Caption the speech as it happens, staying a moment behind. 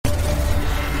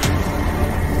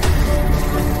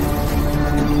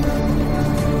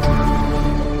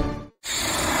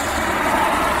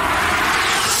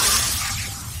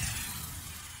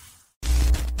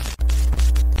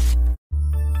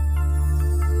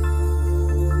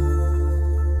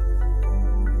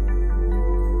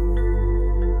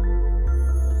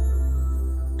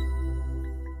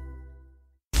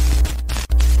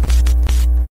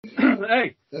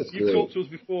You've talked to us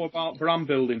before about brand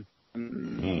building,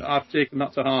 and I've taken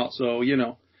that to heart. So,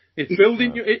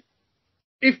 if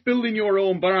building your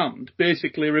own brand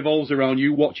basically revolves around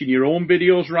you watching your own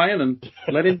videos, Ryan, and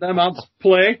letting them ads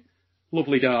play,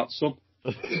 lovely darts, son.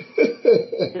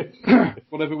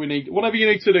 Whatever you need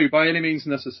to do, by any means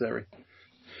necessary.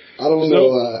 I don't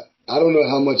know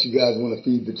how much you guys want to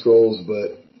feed the trolls,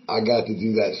 but I got to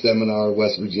do that seminar in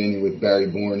West Virginia with Barry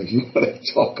Bourne. If you want to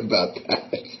talk about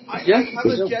that, I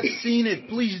haven't yet seen it.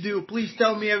 Please do. Please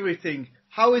tell me everything.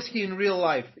 How is he in real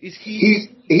life? Is he?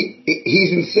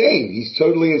 He's insane. He's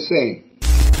totally insane.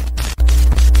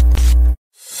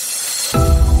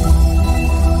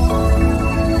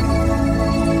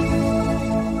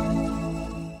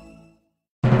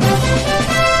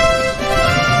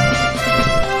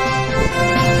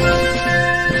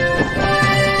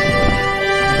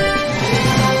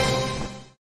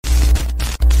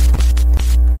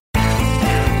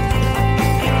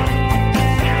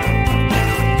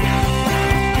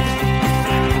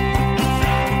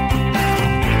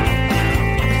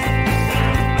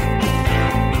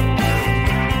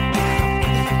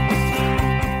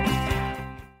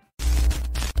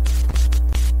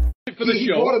 He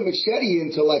brought a machete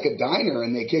into like a diner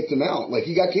and they kicked him out. Like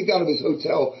he got kicked out of his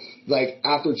hotel like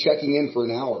after checking in for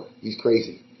an hour. He's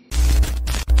crazy.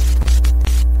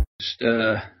 Just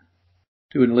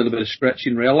doing a little bit of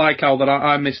stretching. I like how that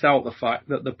I missed out the fact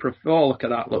that the look at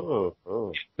that. Look,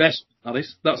 investment.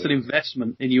 That's an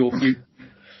investment in your future.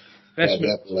 Had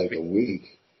that for like a week.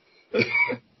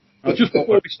 Just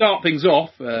before we start things off,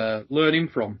 learning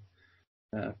from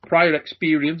prior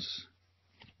experience.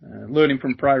 Learning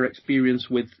from prior experience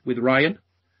with Ryan.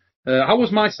 How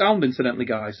was my sound, incidentally,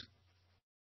 guys?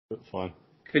 Fine.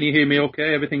 Can you hear me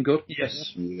okay? Everything good?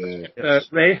 Yes. Yeah.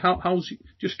 Ray, how's...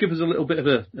 Just give us a little bit of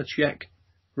a check.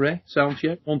 Ray, sound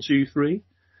check. 1, 2, 3.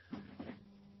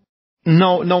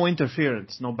 No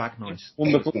interference, no back noise.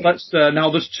 Wonderful. Let's... now,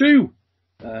 there's two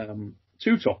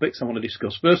topics I want to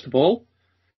discuss. First of all,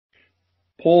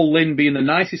 Paul Linn being the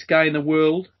nicest guy in the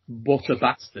world, but a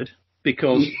bastard,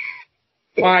 because...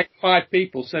 Five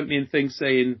people sent me in things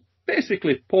saying,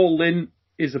 basically, Paul Linn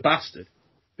is a bastard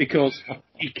because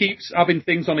he keeps having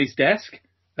things on his desk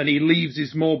and he leaves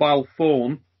his mobile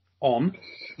phone on.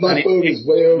 My phone is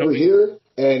way over here,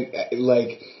 and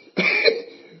like,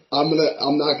 I'm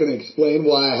not gonna explain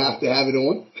why I have to have it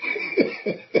on.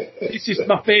 This is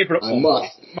my favourite one. I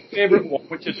must. My favourite one,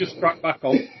 which I just cracked back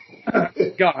on.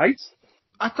 Guys.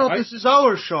 I thought this is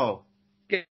our show.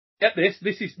 Get this.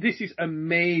 This is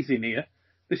amazing here.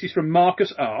 This is from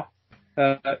Marcus R.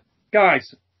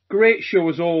 Guys, great show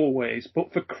as always,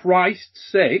 but for Christ's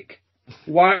sake,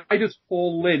 why does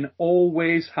Paul Linn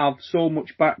always have so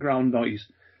much background noise?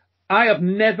 I have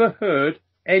never heard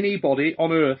anybody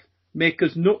on earth make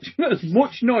as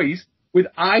much noise with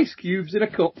ice cubes in a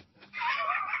cup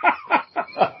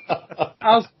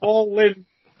as Paul Linn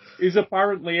is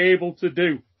apparently able to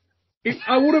do.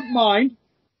 I wouldn't mind,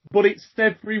 but it's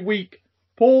every week.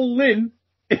 Paul Linn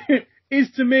is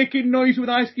to making noise with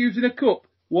ice cubes in a cup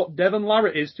what Devon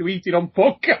Larratt is to eating on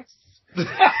podcasts. I'll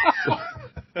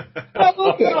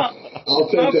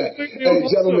take that. Hey,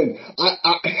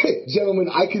 gentlemen,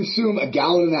 I consume 1.5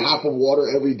 gallons of water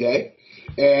every day.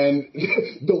 And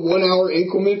the 1 hour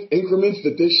increments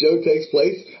that this show takes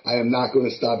place, I am not going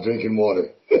to stop drinking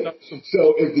water.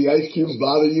 So if the ice cubes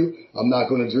bother you, I'm not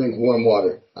going to drink warm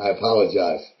water. I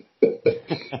apologize.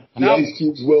 The ice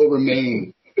cubes will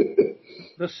remain.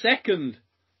 The second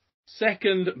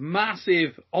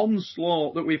massive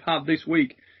onslaught that we've had this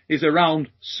week is around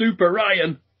Super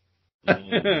Ryan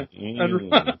and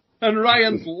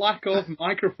Ryan's lack of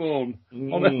microphone.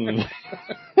 And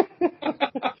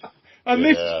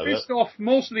this pissed off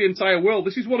most of the entire world.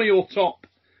 This is one of your top.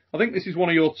 I think this is one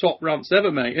of your top rants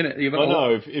ever, mate. Isn't it? I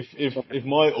know.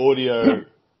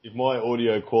 If my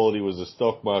audio quality was a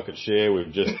stock market share,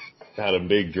 we've just had a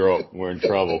big drop. We're in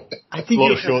trouble. I think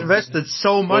you've invested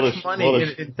so much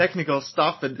money in technical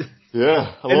stuff, and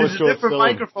it's a different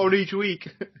microphone each week.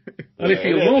 And if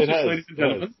you'll notice, ladies and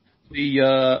gentlemen,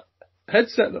 the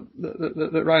headset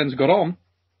that Ryan's got on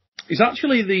is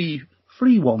actually the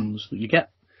free ones that you get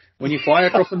when you fly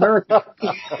across America.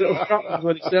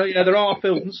 There are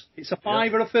films. It's a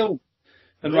 $5 a film.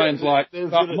 And Ryan's like, I'm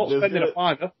not spending a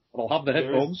 $5, but I'll have the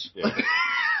headphones.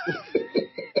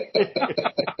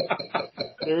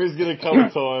 There is going to come a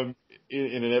time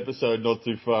in an episode not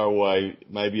too far away,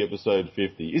 maybe episode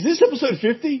 50. Is this episode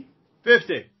 50?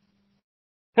 50.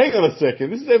 Hang on a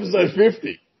second. This is episode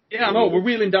 50. Yeah, I know. We're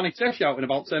wheeling Danny Tesh out in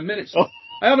about 10 minutes.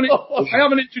 I haven't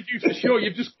introduced the show.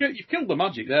 You've killed the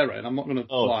magic there, Ryan. I'm not going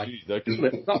to lie. Geez, okay.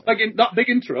 That big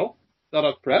intro. that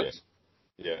I've prepped.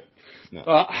 Yeah. No.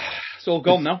 It's all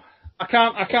gone now. I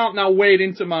can't now wade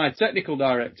into my technical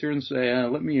director and say,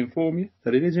 let me inform you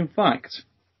that it is in fact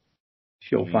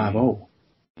show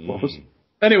 50.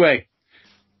 Anyway,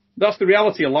 that's the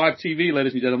reality of live TV,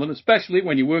 ladies and gentlemen, especially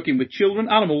when you're working with children,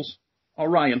 animals, or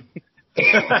Ryan.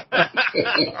 Yeah,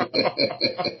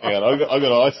 I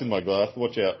got ice in my glass.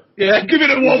 Watch out. Yeah, give it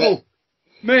a wobble.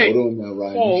 Mate. Hold on now,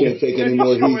 Ryan. You can't take any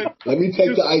more heat. Let me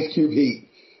take the ice cube heat.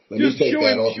 Just show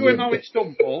him how it's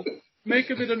done, Paul. Make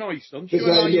a bit of noise, son. This is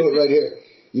how you do it right here.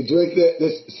 You drink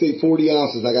this, say 40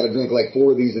 ounces. I got to drink like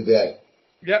 4 of these a day.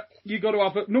 Yep, you've got to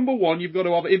have it. Number one, you've got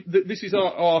to have it. This is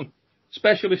our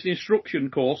specialist instruction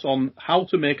course on how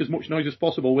to make as much noise as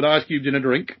possible with ice cubes in a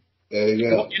drink. There you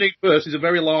go. What you need first is a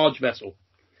very large vessel.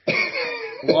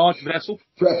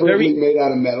 Preferably made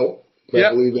out of metal. Made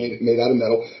out of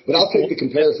metal. But I'll take the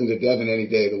comparison to Devin any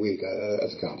day of the week.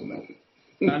 That's a compliment.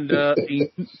 And the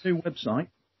new website,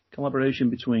 collaboration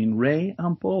between Ray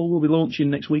and Paul, will be launching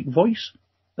next week. Voice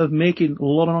of making a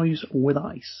lot of noise with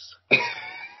ice.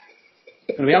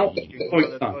 Going to be out.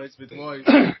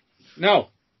 Now,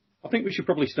 I think we should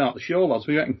probably start the show, lads. What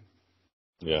do you reckon?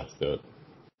 Yeah, let's do it.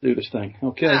 Do this thing.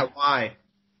 Okay. Yeah, why?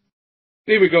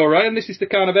 Here we go, Ryan. This is the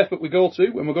kind of effort we go to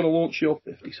when we're going to launch show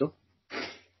 50, so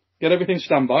get everything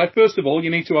standby. First of all,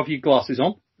 you need to have your glasses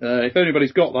on. If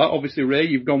anybody's got that, obviously, Ray,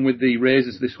 you've gone with the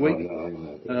razors this week.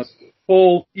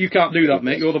 Paul, you can't do that,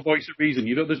 mate. You're the voice of reason.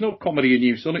 There's no comedy in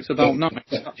you, son. It's about nice.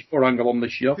 That's your angle on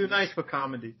this show. Too nice for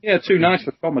comedy. Yeah, too nice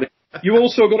for comedy. You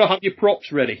also got to have your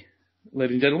props ready,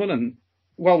 ladies and gentlemen. And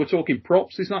while we're talking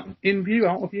props, is that in view,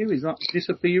 out of view? Is that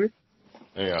disappearing?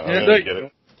 Yeah, there you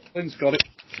go. Lynn's got it.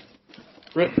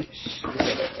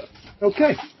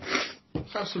 Okay.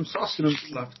 Have some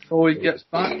sausage left. Oh, he gets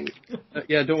back.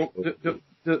 Yeah,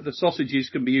 the sausages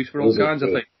can be used for all kinds of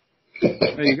things.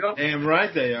 There you go. Damn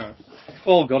right they are.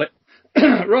 All got it.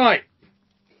 Right.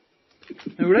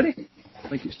 Are we ready? I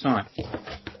think it's time.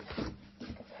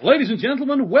 Ladies and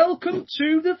gentlemen, welcome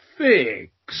to the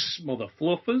Fix, mother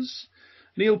fluffers.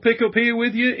 Neil Pickup here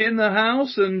with you in the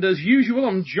house, and as usual,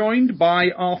 I'm joined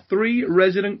by our 3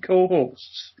 resident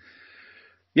co-hosts.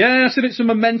 Yes, and it's a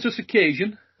momentous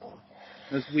occasion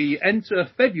as we enter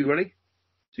February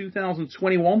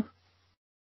 2021.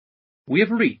 We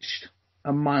have reached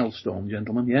a milestone,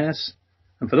 gentlemen, yes.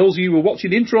 And for those of you who were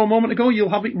watching the intro a moment ago, you'll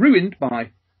have it ruined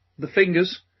by the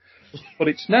fingers. But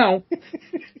it's now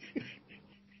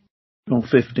on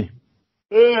 50.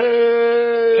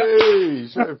 Hey!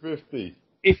 Show 50.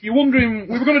 If you're wondering,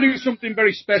 we were going to do something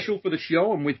very special for the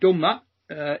show, and we've done that.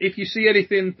 If you see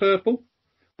anything purple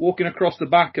walking across the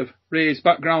back of Ray's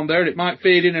background there, it might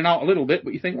fade in and out a little bit,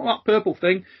 but you think, well, that purple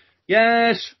thing,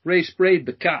 yes, Ray sprayed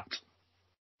the cat.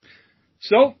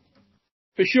 So,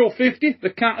 for show 50, the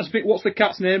cat has been, what's the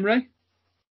cat's name, Ray?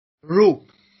 Rue.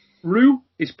 Rue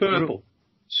is purple. Rue.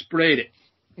 Sprayed it.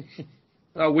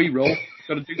 How we roll.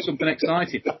 Got to do something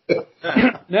exciting.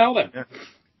 Now then,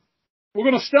 we're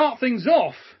going to start things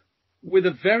off with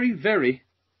a very, very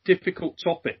difficult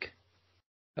topic,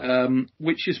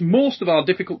 which is most of our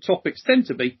difficult topics tend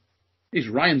to be, is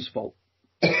Ryan's fault.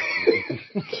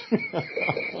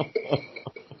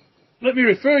 Let me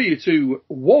refer you to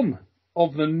one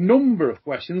of the number of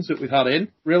questions that we've had in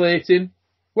relating,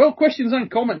 well, questions and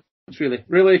comments really,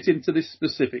 relating to this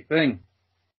specific thing.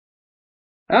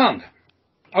 And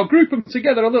I'll group them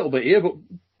together a little bit here, but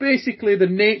basically the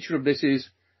nature of this is,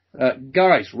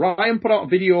 guys, Ryan put out a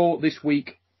video this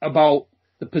week about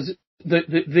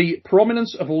the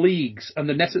prominence of leagues and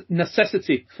the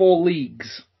necessity for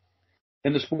leagues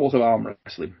in the sport of arm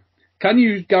wrestling. Can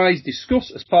you guys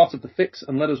discuss as part of the Fix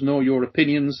and let us know your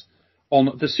opinions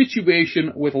on the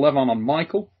situation with Levon and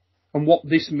Michael and what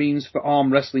this means for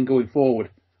arm wrestling going forward?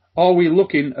 Are we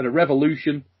looking at a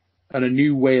revolution and a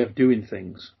new way of doing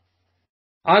things?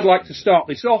 I'd like to start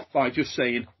this off by just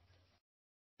saying,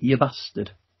 you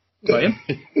bastard. Ryan.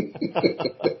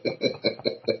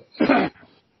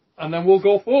 And then we'll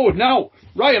go forward. Now,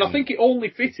 Ryan, I think it only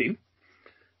fitting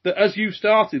that as you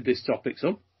started this topic,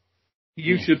 son,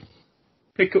 you should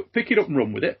pick it up and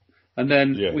run with it, and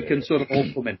then we can sort of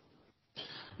all come in.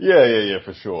 Yeah,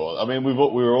 for sure. I mean, we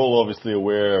were all obviously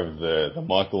aware of the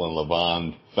Michael and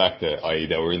Levon factor, i.e.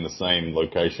 they were in the same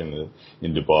location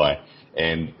in Dubai.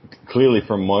 And clearly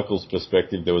from Michael's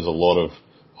perspective, there was a lot of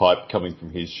hype coming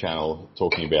from his channel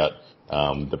talking about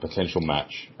the potential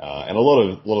match. And a lot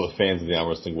of the fans of the arm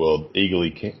wrestling world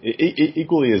equally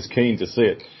as keen to see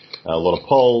it. A lot of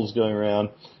polls going around.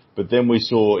 But then we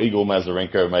saw Igor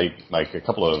Mazarenko make a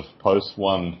couple of posts.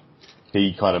 One,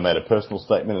 he kind of made a personal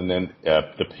statement, and then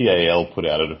the PAL put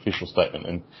out an official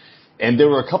statement. And there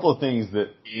were a couple of things that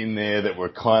in there that were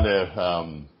kind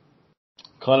of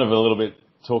a little bit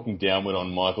talking downward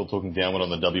on Michael, talking downward on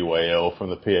the WAL from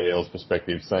the PAL's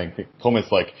perspective, saying comments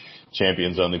like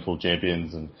champions only pull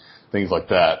champions and things like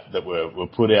that were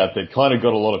put out that kind of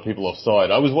got a lot of people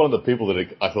offside. I was one of the people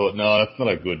that I thought, no, that's not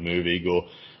a good move, Igor.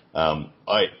 I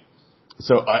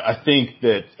think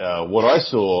that what I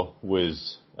saw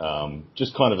was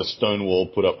just kind of a stonewall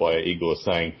put up by Igor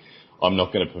saying, I'm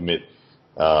not going to permit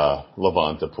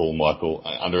Levant to pull Michael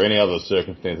under any other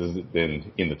circumstances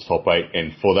than in the top 8.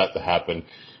 And for that to happen,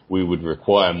 we would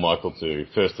require Michael to,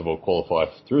 first of all, qualify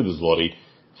through the Zloty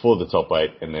for the top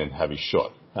 8 and then have his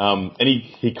shot. And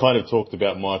he kind of talked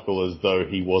about Michael as though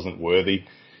he wasn't worthy,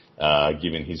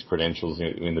 given his credentials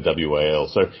in the WAL.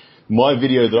 So my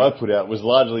video that I put out was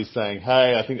largely saying,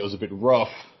 hey, I think it was a bit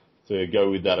rough to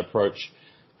go with that approach.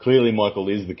 Clearly Michael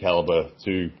is the caliber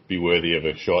to be worthy of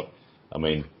a shot. I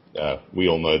mean, we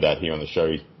all know that here on the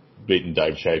show. He's beaten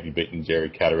Dave Chaffee, beaten Jerry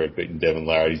Cataract, beaten Devin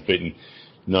Larratt. He's beaten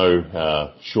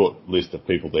no short list of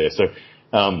people there. So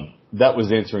that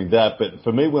was answering that. But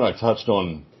for me, when I touched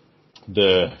on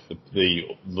the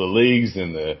leagues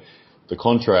and the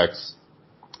contracts,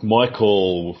 my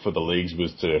call for the leagues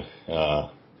was to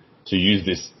use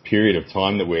this period of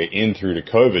time that we're in through to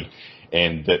COVID,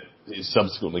 and that is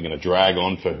subsequently going to drag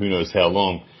on for who knows how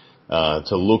long,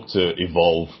 to look to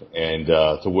evolve and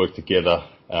to work together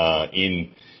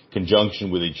in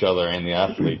conjunction with each other and the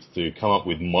athletes to come up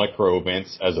with micro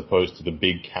events as opposed to the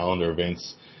big calendar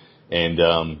events. And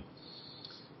a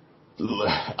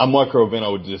micro event I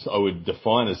would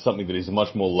define as something that is a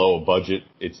much more lower budget.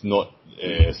 It's not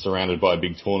surrounded by a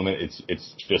big tournament.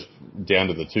 It's just down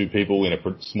to the two people in a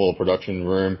smaller production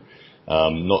room,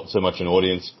 not so much an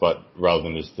audience, but rather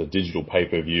than just the digital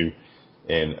pay-per-view.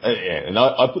 And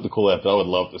I put the call out that I would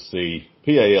love to see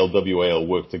PAL, WAL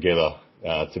work together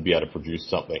to be able to produce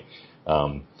something.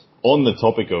 On the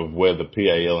topic of where the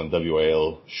PAL and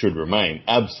WAL should remain,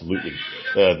 absolutely.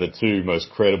 The two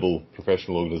most credible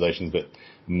professional organizations that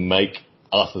make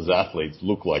us as athletes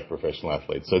look like professional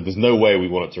athletes. So there's no way we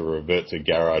want it to revert to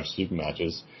garage super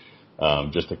matches,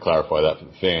 just to clarify that for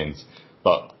the fans.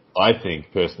 But I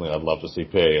think, personally, I'd love to see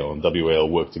PAL and WAL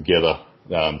work together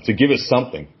to give us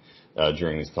something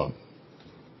during this time.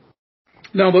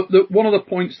 Now, one of the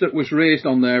points that was raised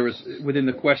on there within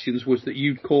the questions was that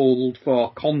you called for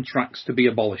contracts to be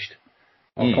abolished,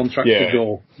 or contracts to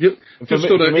go. Is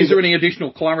there any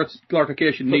additional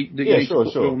clarification that you need to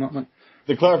put through on that, mate?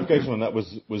 The clarification on that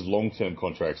was long-term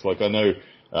contracts. Like I know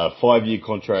 5-year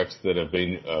contracts that have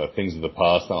been things of the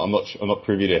past. Now, I'm not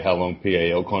privy to how long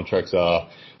PAL contracts are,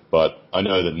 but I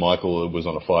know that Michael was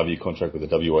on a 5-year contract with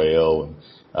the WAL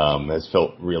and has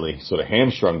felt really sort of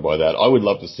hamstrung by that. I would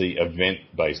love to see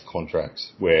event-based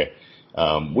contracts where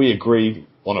we agree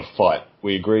on a fight,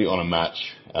 we agree on a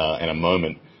match and a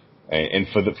moment, and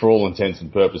for all intents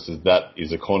and purposes, that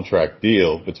is a contract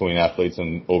deal between athletes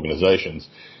and organizations.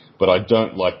 But I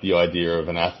don't like the idea of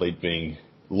an athlete being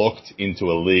locked into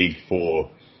a league for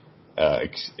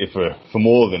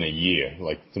more than a year.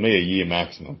 Like, to me, a year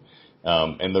maximum.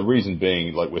 And the reason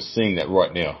being, like, we're seeing that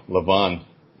right now. Levant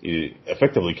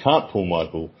effectively can't pull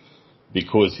Michael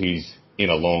because he's in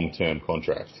a long-term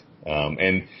contract.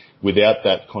 And without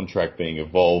that contract being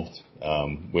evolved,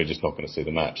 we're just not going to see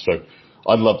the match. So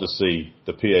I'd love to see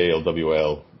the PAL,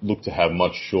 WAL look to have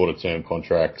much shorter-term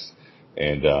contracts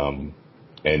and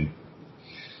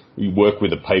we work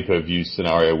with a pay-per-view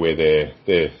scenario where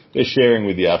they're sharing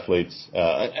with the athletes.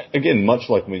 Again, much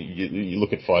like when you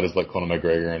look at fighters like Conor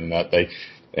McGregor and that,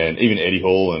 and even Eddie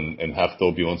Hall and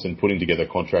Hafthor Bjornsson putting together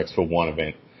contracts for one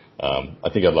event. I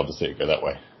think I'd love to see it go that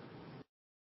way.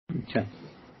 Okay.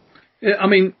 I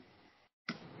mean,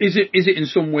 is it in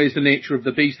some ways the nature of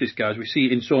the beast, this, guys? We see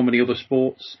it in so many other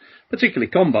sports, particularly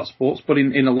combat sports, but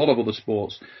in a lot of other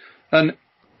sports. And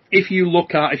if you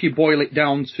boil it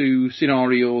down to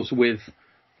scenarios with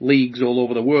leagues all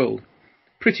over the world,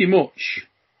 pretty much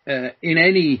in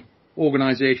any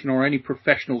organisation or any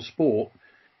professional sport,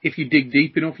 if you dig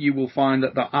deep enough, you will find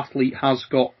that athlete has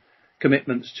got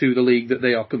commitments to the league that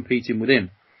they are competing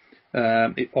within,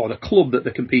 or the club that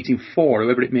they're competing for,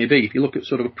 whoever it may be. If you look at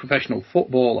sort of a professional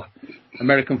footballer,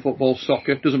 American football,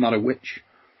 soccer, doesn't matter which,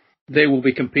 they will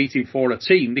be competing for a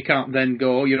team. They can't then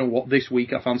go, you know what, this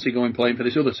week I fancy going playing for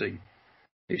this other team.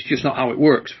 It's just not how it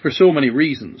works for so many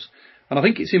reasons. And I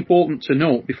think it's important to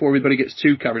note, before everybody gets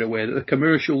too carried away, that the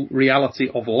commercial reality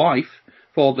of life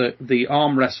for the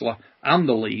arm wrestler and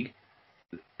the league,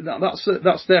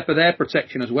 that's there for their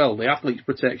protection as well, the athlete's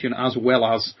protection as well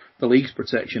as the league's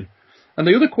protection. And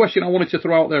the other question I wanted to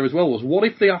throw out there as well was, what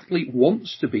if the athlete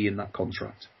wants to be in that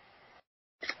contract?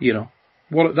 You know,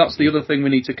 that's the other thing we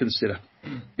need to consider.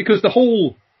 Because the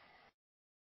whole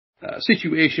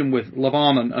situation with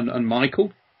Levan and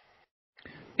Michael,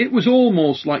 it was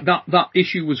almost like that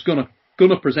issue was gonna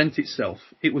present itself.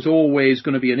 It was always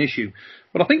going to be an issue.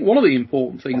 But I think one of the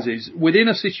important things is, within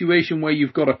a situation where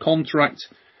you've got a contract,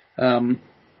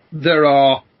 there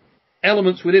are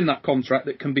elements within that contract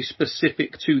that can be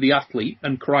specific to the athlete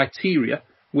and criteria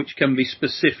which can be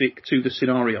specific to the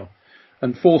scenario.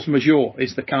 And force majeure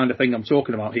is the kind of thing I'm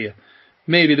talking about here.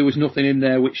 Maybe there was nothing in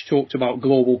there which talked about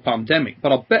global pandemic,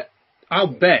 but I'll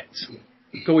bet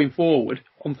going forward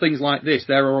on things like this,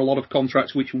 there are a lot of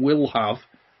contracts which will have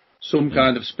some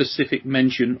kind of specific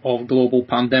mention of global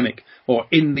pandemic, or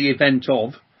in the event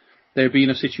of there being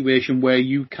a situation where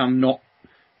you cannot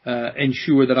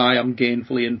ensure that I am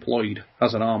gainfully employed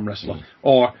as an arm wrestler,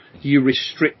 or you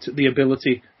restrict the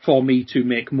ability for me to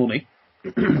make money.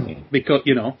 Because,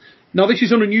 you know, now this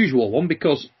is an unusual one,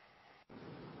 because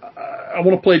I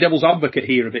want to play devil's advocate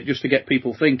here a bit just to get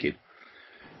people thinking.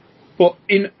 But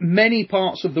in many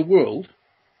parts of the world,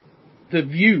 the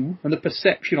view and the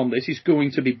perception on this is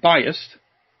going to be biased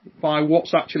by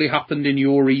what's actually happened in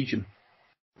your region.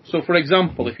 So, for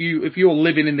example, if you're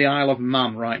living in the Isle of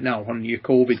Man right now and you're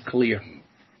COVID clear,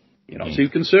 you're not too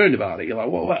concerned about it. You're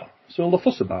like, well, it's all the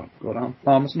fuss about it. Go down,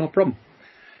 farmers, no problem.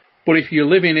 But if you're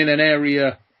living in an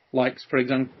area like, for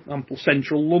example,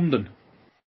 central London,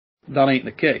 that ain't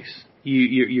the case.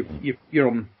 You're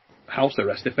on house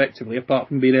arrest, effectively, apart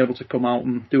from being able to come out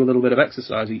and do a little bit of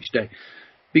exercise each day,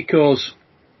 because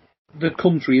the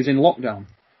country is in lockdown.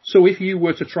 So if you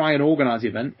were to try and organise an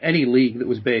event, any league that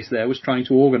was based there was trying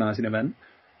to organise an event,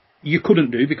 you couldn't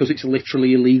do, because it's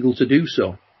literally illegal to do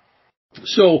so.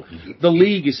 So the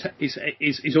league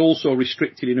is also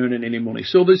restricted in earning any money.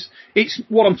 So it's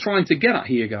what I'm trying to get at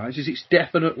here, guys, is it's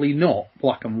definitely not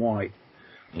black and white.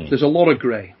 There's a lot of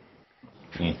grey.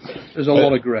 There's a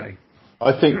lot of grey.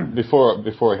 I think before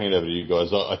I hand over to you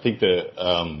guys, I think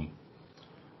that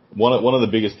one of the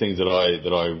biggest things that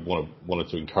I wanted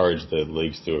to encourage the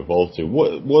leagues to evolve to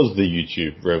was the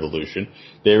YouTube revolution.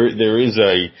 There is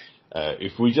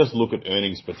if we just look at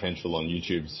earnings potential on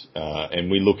YouTube's and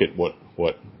we look at what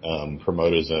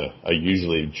promoters are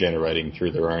usually generating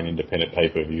through their own independent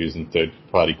pay-per-views and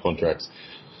third-party contracts,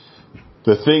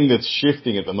 the thing that's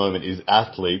shifting at the moment is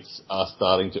athletes are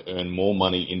starting to earn more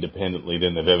money independently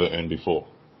than they've ever earned before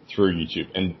through YouTube.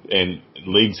 And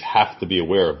leagues have to be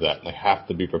aware of that. They have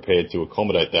to be prepared to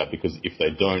accommodate that, because if they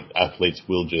don't, athletes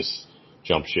will just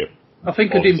jump ship. I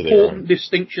think an important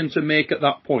distinction to make at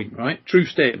that point, right? True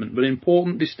statement, but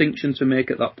important distinction to make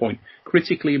at that point,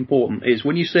 critically important, is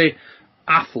when you say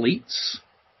athletes,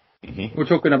 we're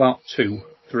talking about 2,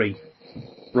 3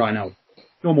 right now.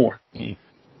 No more.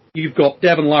 You've got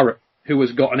Devon Larratt, who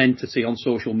has got an entity on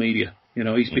social media. You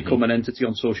know, he's become an entity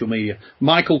on social media.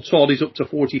 Michael Todd is up to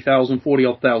 40,000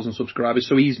 subscribers,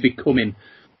 so he's becoming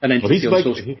an entity on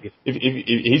social media.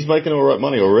 He's making all right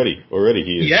money already.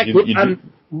 He is. Yeah,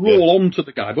 roll on to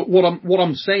the guy. But what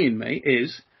I'm saying, mate,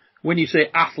 is when you say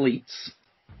athletes,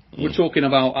 we're talking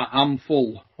about a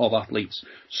handful of athletes.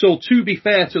 So to be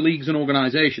fair to leagues and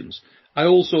organisations, I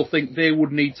also think they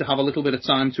would need to have a little bit of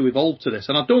time to evolve to this.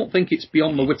 And I don't think it's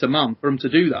beyond the wit of man for them to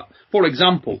do that. For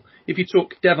example, if you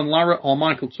took Devon Larratt or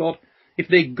Michael Todd, if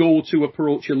they go to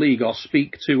approach a league or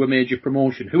speak to a major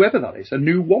promotion, whoever that is, a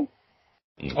new one,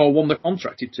 or one they're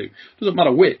contracted to, doesn't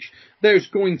matter which, there's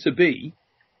going to be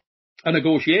a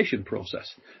negotiation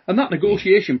process. And that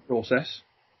negotiation process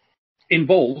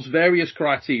involves various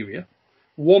criteria.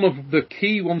 One of the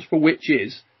key ones for which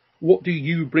is, what do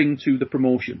you bring to the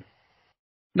promotion?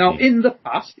 Now, in the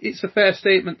past, it's a fair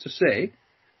statement to say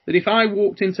that if I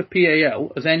walked into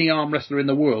PAL as any arm wrestler in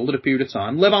the world at a period of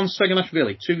time, Levan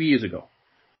Seganashvili, 2 years ago,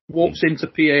 walks into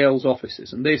PAL's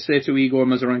offices and they say to Igor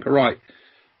Mazarenko, right,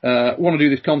 want to do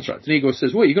this contract. And Igor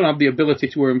says, well, you're going to have the ability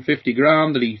to earn 50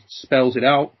 grand, and he spells it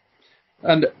out.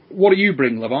 And what do you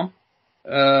bring, Levan?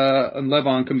 And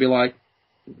Levan can be like,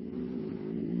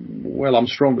 well, I'm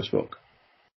strong as fuck.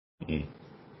 And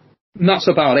that's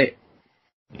about it.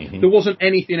 There wasn't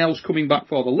anything else coming back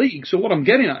for the league. So what I'm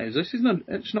getting at is,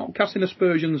 it's not casting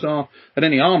aspersions at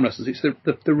any arm wrestlers. It's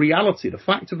the reality. The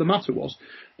fact of the matter was,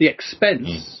 the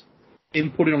expense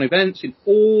in putting on events, in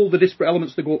all the disparate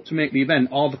elements that go up to make the event,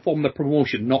 are from the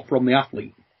promotion, not from the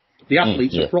athlete. The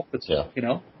athlete's a property, you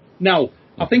know. Now,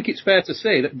 I think it's fair to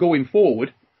say that going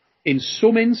forward, in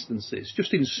some instances,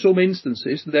 just in some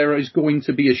instances, there is going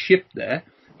to be a shift there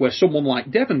where someone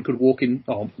like Devon could walk in,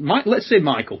 or let's say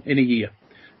Michael, in a year,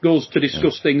 goes to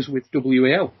discuss things with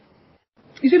WAL.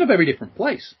 He's in a very different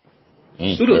place.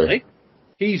 Suddenly,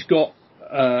 he's got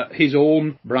his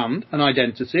own brand and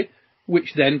identity,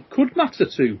 which then could matter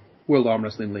to World Arm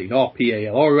Wrestling League or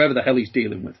PAL or whoever the hell he's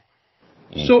dealing with.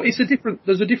 So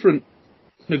there's a different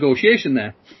negotiation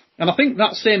there. And I think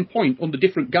that same point under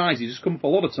different guises has come up a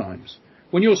lot of times.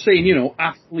 When you're saying,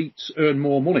 athletes earn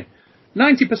more money.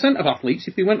 90% of athletes,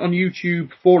 if they went on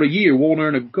YouTube for a year, won't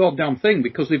earn a goddamn thing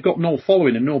because they've got no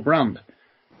following and no brand.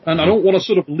 And I don't want to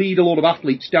sort of lead a lot of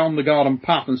athletes down the garden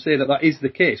path and say that is the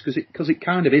case, because it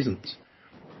kind of isn't.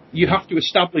 You have to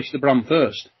establish the brand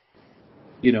first.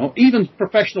 Even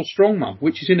professional strongman,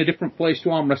 which is in a different place to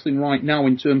arm wrestling right now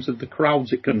in terms of the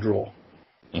crowds it can draw.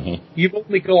 You've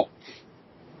only got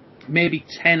maybe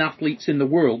 10 athletes in the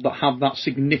world that have that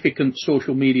significant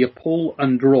social media pull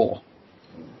and draw.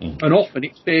 And often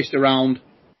it's based around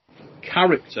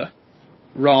character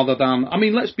rather than... I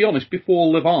mean, let's be honest,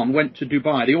 before Levon went to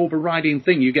Dubai, the overriding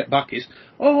thing you get back is,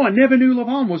 I never knew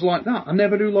Levon was like that. I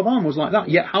never knew Levon was like that.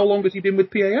 Yet how long has he been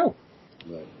with PAL?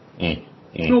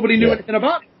 Nobody knew anything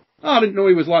about him. I didn't know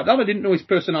he was like that. I didn't know his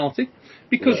personality.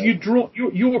 Because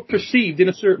you're perceived in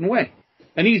a certain way.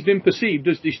 And he's been perceived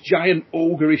as this giant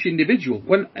ogreish individual.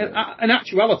 When in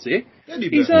actuality,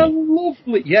 he's a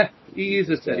lovely... Yeah, he is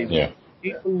a teddy bear. Yeah.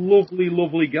 He's a lovely,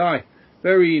 lovely guy.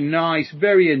 Very nice,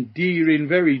 very endearing,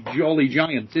 very jolly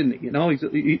giant, isn't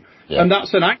it? And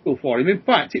that's an angle for him. In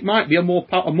fact, it might be in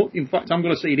fact, I'm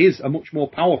going to say it is a much more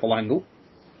powerful angle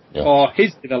for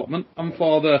his development and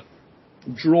for the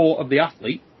draw of the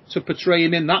athlete to portray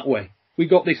him in that way. We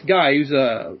got this guy who's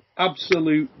a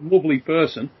absolute lovely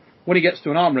person. When he gets to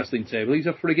an arm wrestling table, he's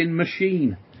a friggin'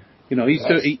 machine. The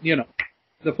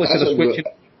flick of the switch.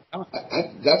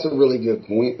 That's a really good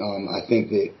point. I think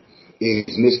that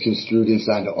is misconstrued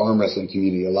inside the arm wrestling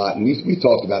community a lot, and we've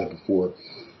talked about it before.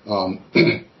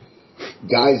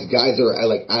 Guys are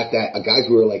like guys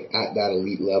who are like at that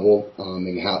elite level,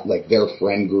 and how like their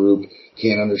friend group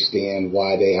can't understand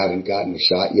why they haven't gotten a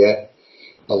shot yet.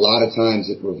 A lot of times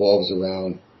it revolves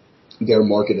around their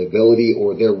marketability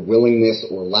or their willingness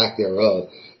or lack thereof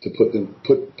to put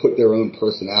their own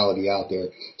personality out there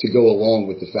to go along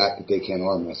with the fact that they can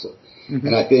arm wrestle.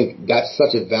 And I think that's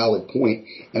such a valid point.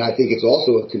 And I think it's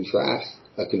also a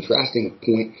contrasting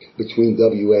point between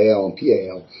WAL and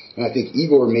PAL. And I think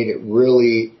Igor made it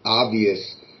really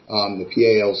obvious, the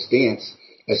PAL stance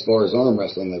as far as arm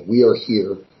wrestling. Like, we are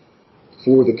here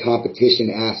for the competition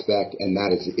aspect, and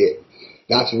that is it.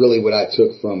 That's really what I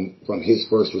took from his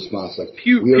first response. Like,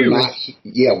 we're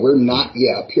not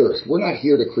purists. We're not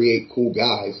here to create cool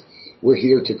guys. We're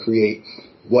here to create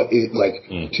what is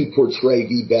to portray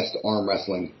the best arm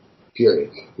wrestling,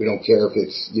 period. We don't care if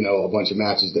it's, a bunch of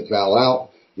matches that foul out.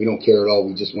 We don't care at all.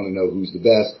 We just want to know who's the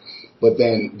best. But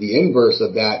then the inverse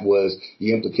of that was,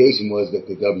 the implication was that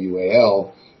the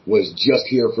WAL was just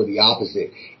here for the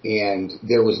opposite, and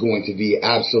there was going to be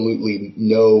absolutely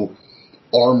no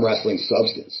arm wrestling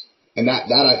substance. And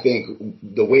that I think,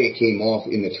 the way it came off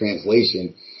in the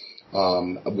translation,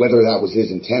 whether that was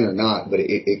his intent or not, but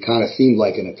it kind of seemed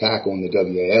like an attack on the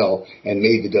WAL and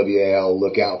made the WAL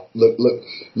look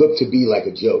to be like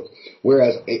a joke.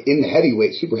 Whereas in the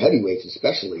heavyweights, super heavyweights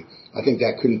especially, I think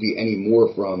that couldn't be any more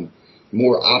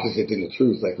opposite than the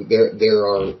truth. Like, there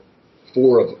are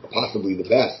four of possibly the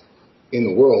best in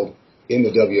the world in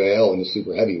the WAL and the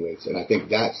super heavyweights. And I think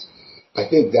that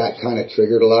kind of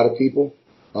triggered a lot of people,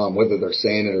 whether they're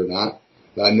saying it or not.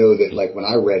 But I know that, like, when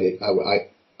I read it, I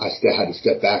had to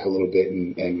step back a little bit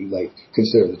and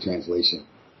consider the translation.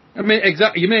 I mean,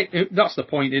 exactly. That's the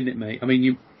point, isn't it, mate? I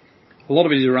mean, a lot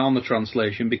of it is around the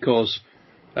translation because,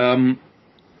 I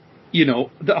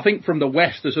think from the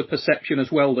West there's a perception as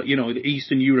well that, the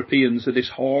Eastern Europeans are this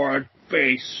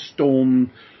hard-faced,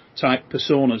 stone-type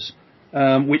personas,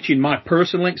 which in my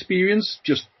personal experience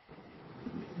just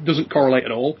doesn't correlate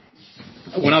at all.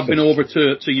 When I've been over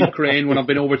to Ukraine, when I've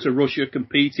been over to Russia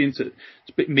competing,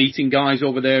 meeting guys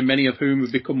over there, many of whom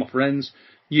have become my friends,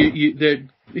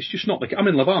 it's just not like, I'm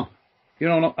in Levon.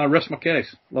 I rest my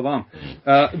case. Levon.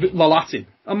 Latin.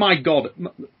 Oh my God.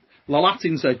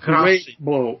 Latin's a great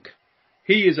bloke.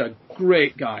 He is a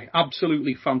great guy.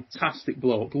 Absolutely fantastic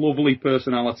bloke. Lovely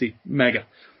personality. Mega.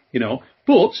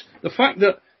 But the fact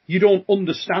that you don't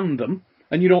understand them,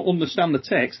 and you don't understand the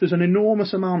text, there's an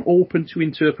enormous amount open to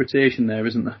interpretation there,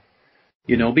 isn't there?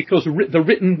 Because the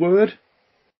written word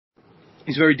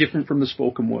is very different from the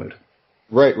spoken word.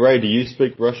 Ray, do you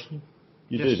speak Russian?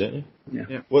 You Yes. do, don't you?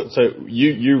 Yeah. What? So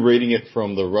you reading it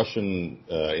from the Russian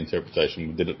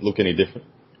interpretation, did it look any different?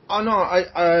 Oh no,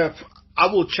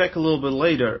 I will check a little bit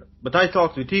later. But I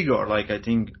talked with Igor, I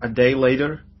think a day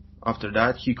later. After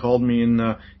that, he called me and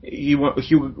he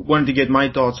wanted to get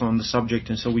my thoughts on the subject,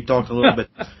 and so we talked a little bit.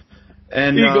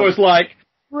 And Igor's like,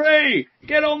 Ray,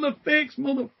 get on the fix,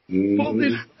 mother. Put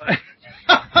this.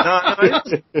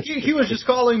 He was just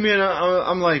calling me, and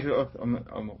I'm like,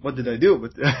 what did I do?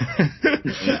 But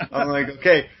I'm like,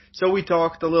 okay. So we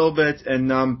talked a little bit, and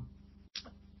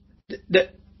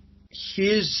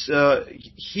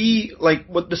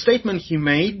what the statement he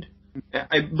made,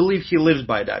 I believe he lives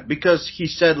by that, because he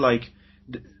said like,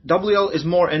 WL is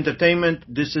more entertainment,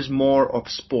 this is more of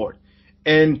sport,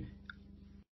 and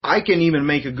I can even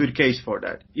make a good case for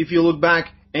that. If you look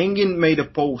back, Engin made a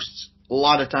post a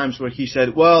lot of times where he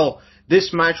said, well,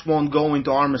 this match won't go into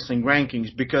arm wrestling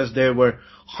rankings because there were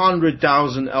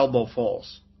 100,000 elbow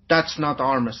falls. That's not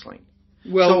arm wrestling.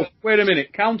 Well, wait a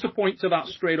minute. Counterpoint to that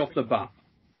straight off the bat.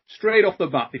 Straight off the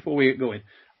bat before we get going.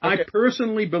 Okay. I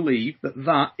personally believe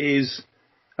that is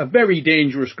a very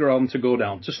dangerous ground to go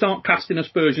down, to start casting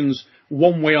aspersions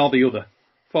one way or the other.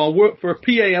 For a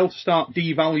PAL to start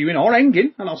devaluing, or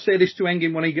Engin, and I'll say this to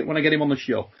Engin when I get him on the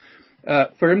show,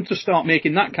 for him to start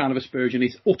making that kind of aspersion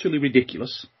is utterly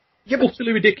ridiculous. Yeah,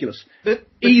 utterly ridiculous.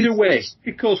 Either way,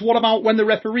 because what about when the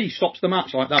referee stops the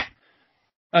match like that?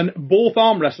 And both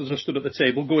arm wrestlers are stood at the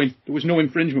table going, there was no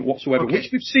infringement whatsoever, which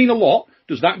we've seen a lot.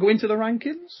 Does that go into the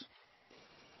rankings?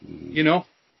 You know?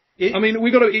 I mean,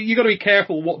 you got to be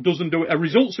careful what doesn't do it.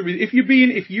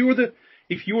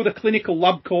 If you're the clinical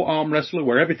lab coat arm wrestler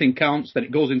where everything counts, then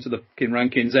it goes into the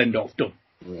rankings, end off, done.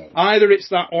 Yeah. Either it's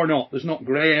that or not. There's not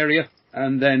grey area,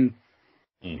 and then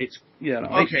it's,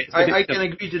 Okay, I can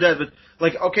agree to that,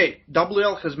 but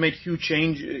WL has made huge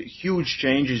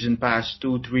changes in past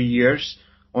 2-3 years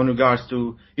on regards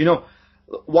to,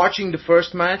 watching the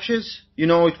first matches,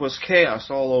 it was chaos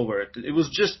all over it. It was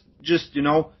just,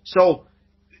 so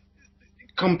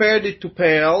compared it to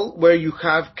PL, where you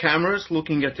have cameras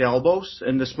looking at the elbows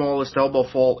and the smallest elbow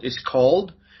fall is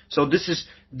called. So this is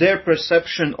their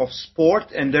perception of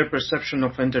sport and their perception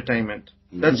of entertainment.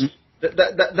 That's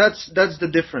the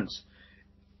difference.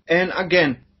 And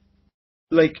again,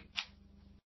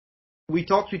 we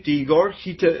talked with Igor.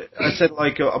 I said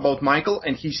about Michael,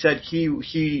 and he said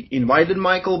he invited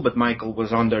Michael, but Michael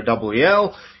was under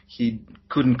WL. He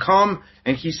couldn't come,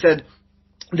 and he said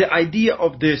the idea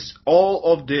of this, all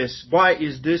of this, why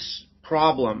is this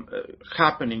problem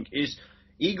happening? Is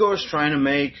Igor's trying to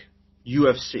make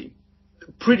UFC.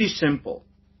 Pretty simple.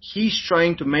 He's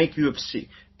trying to make UFC.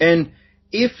 And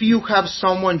if you have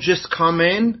someone just come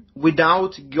in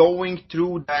without going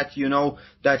through that,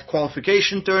 that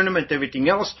qualification tournament, everything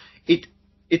else, it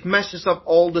messes up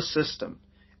all the system.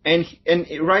 And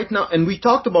right now, and we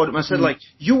talked about it, I said,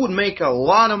 you would make a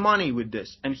lot of money with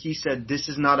this. And he said, this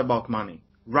is not about money.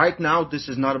 Right now, this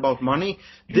is not about money.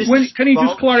 Can you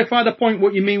just clarify the point,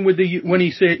 what you mean with when he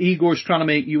said Igor's trying to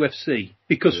make UFC?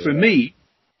 Because for me,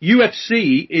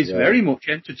 UFC is very much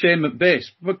entertainment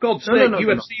based. For God's sake,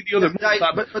 UFC the other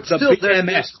but still,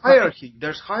 there's hierarchy.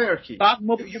 There's hierarchy. Bad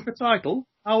motherfucker title.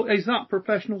 How is that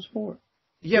professional sport?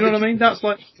 Yeah, you know what I mean? That's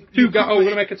like two guys. We're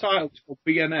gonna make a title. It's called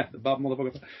BMF, the bad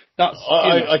motherfucker. That's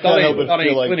I can't help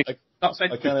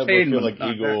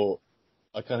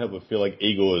but feel like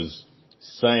Igor is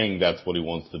saying that's what he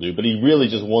wants to do, but he really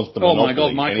just wants the monopoly. Oh my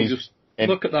God, Michael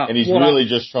look at that. And he's really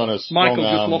just trying to Michael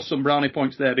just lost some brownie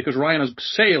points there because Ryan has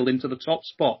sailed into the top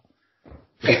spot.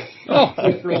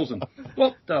 I'm frozen.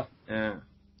 What the? Yeah.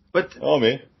 But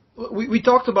man. We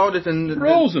talked about it and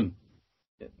frozen.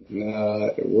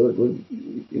 We're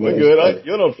good.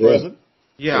 You're not frozen.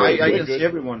 Yeah, I can see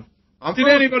everyone. Did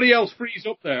anybody else freeze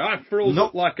up there? I froze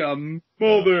up like a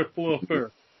mother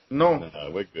fluffer. No,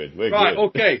 we're good. We're right, good.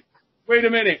 Okay. Wait a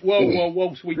minute.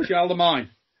 Whoa, sweet child of mine.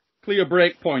 Clear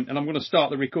break point, and I'm going to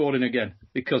start the recording again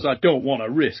because I don't want to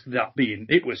risk that being.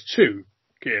 It was too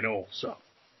awesome.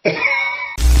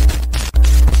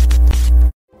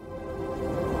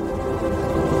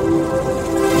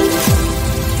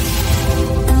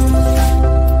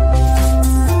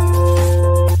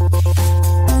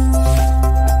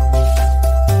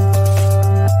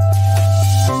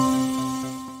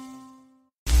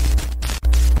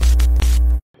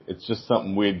 It's just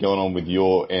something weird going on with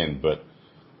your end, but.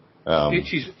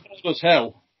 Itchy's full as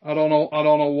hell. I don't know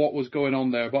what was going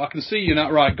on there, but I can see you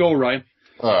now. Right, go, Ryan.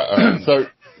 All right. So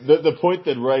the point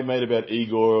that Ray made about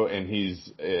Igor and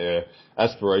his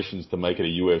aspirations to make it a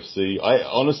UFC,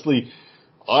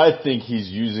 I think he's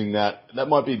using that. That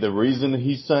might be the reason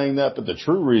he's saying that, but the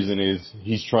true reason is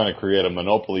he's trying to create a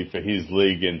monopoly for his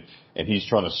league, and he's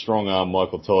trying to strong arm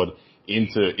Michael Todd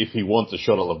into, if he wants a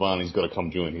shot at Levine, he's got to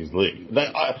come join his league.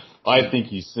 I think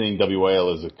he's seeing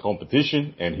WAL as a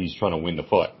competition, and he's trying to win the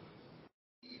fight.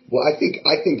 Well, I think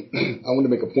I want to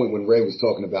make a point when Ray was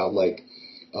talking about the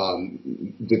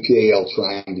PAL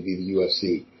trying to be the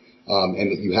UFC.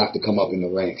 and that you have to come up in the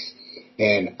ranks.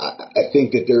 And I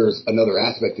think that there's another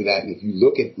aspect to that. And if you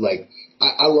look at, like,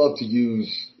 I love to use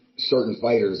certain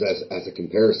fighters as a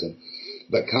comparison,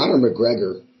 but Conor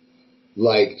McGregor,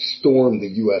 like, stormed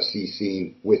the UFC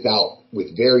scene with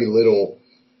very little,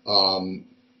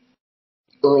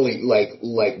 early,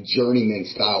 like journeyman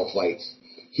style fights.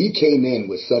 He came in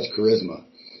with such charisma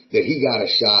that he got a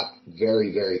shot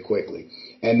very, very quickly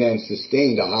and then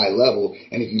sustained a high level.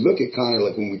 And if you look at Conor,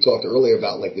 like when we talked earlier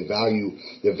about like the value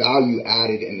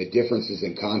added and the differences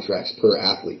in contracts per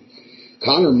athlete,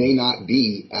 Conor may not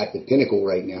be at the pinnacle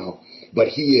right now, but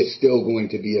he is still going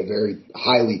to be a very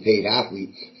highly paid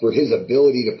athlete for his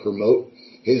ability to promote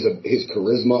his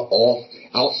charisma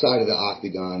outside of the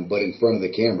octagon, but in front of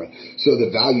the camera. So the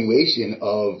valuation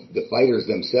of the fighters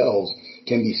themselves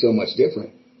can be so much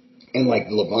different. And like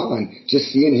Levon, just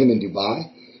seeing him in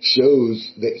Dubai shows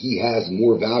that he has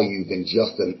more value than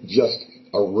just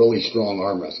a really strong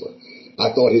arm wrestler.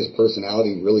 I thought his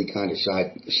personality really kind of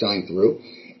shined through.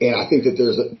 And I think that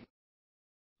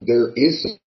there is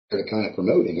some to kind of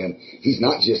promote in him. He's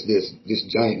not just this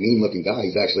giant mean looking guy.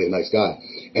 He's actually a nice guy.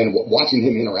 And watching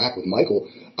him interact with Michael,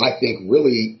 I think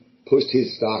really pushed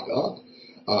his stock up.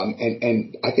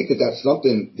 And I think that that's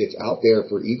something that's out there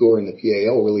for Igor and the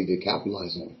PAL really to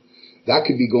capitalize on. That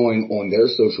could be going on their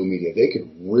social media. They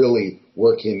could really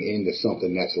work him into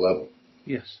something next level.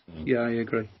 Yes. Yeah, I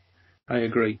agree.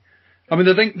 I mean,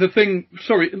 the thing,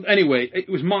 sorry, anyway, it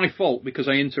was my fault because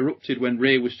I interrupted when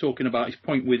Ray was talking about his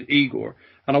point with Igor,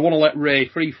 and I want to let Ray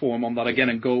freeform on that again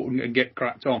and go and get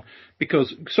cracked on.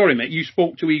 Because, sorry mate, you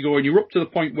spoke to Igor and you're up to the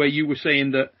point where you were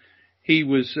saying that he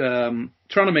was trying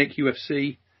to make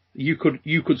UFC. You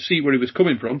could see where he was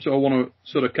coming from, so I want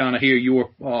to sort of kind of hear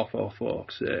your, oh, for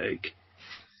fuck's sake.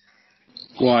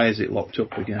 Why is it locked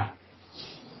up again?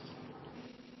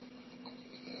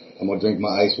 I'm going to drink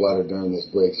my ice water during this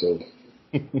break, so...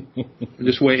 I'm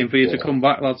just waiting for you to come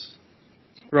back, lads.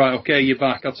 Right, okay, you're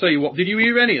back. I'll tell you what, did you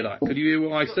hear any of that? Could you hear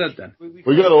what I said then?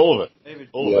 We got all of it.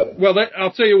 All of it. Well,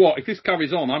 I'll tell you what, if this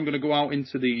carries on, I'm going to go out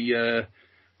into the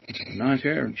night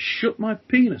air and shut my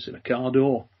penis in a car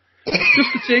door. Just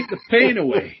to take the pain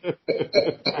away.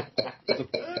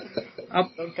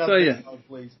 I'll tell you.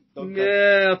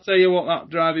 I'll tell you what, that's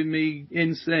driving me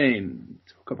insane.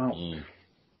 Talk about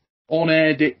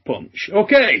on-air dick punch.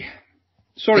 Okay.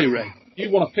 Sorry, Ray. You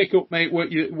want to pick up, mate, what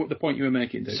the point you were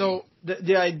making, dude? So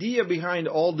the idea behind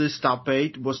all this top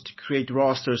 8 was to create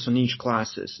rosters on each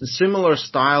classes. A similar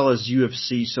style as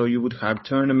UFC, so you would have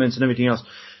tournaments and everything else.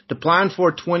 The plan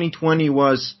for 2020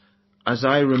 was, as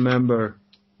I remember,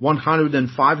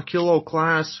 105 kilo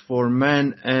class for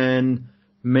men and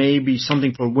maybe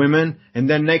something for women, and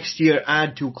then next year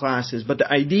add 2 classes. But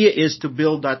the idea is to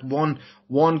build that one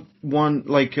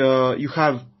like you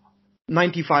have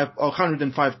 95 or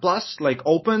 105 plus, like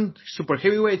open, super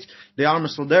heavyweights, the arm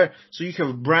wrestle there. So you have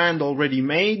a brand already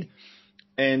made,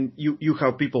 and you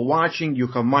have people watching, you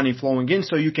have money flowing in,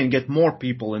 so you can get more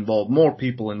people involved.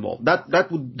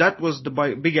 That was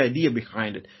the big idea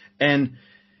behind it. And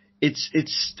it's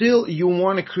still, you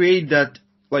want to create that,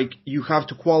 like, you have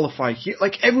to qualify here.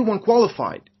 Like, everyone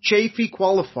qualified. Chafee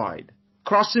qualified.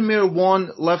 Krasimir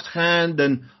won left hand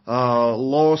and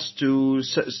lost to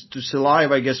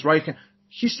Silaev, I guess, right hand.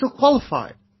 He still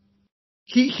qualified.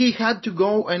 He had to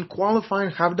go and qualify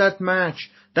and have that match.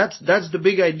 That's the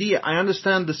big idea. I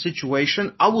understand the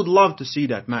situation. I would love to see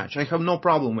that match. I have no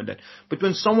problem with that. But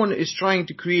when someone is trying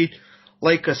to create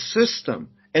like a system,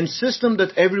 and system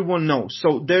that everyone knows,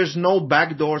 so there's no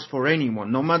back doors for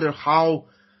anyone, no matter how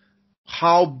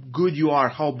good you are,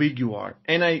 how big you are.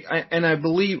 And I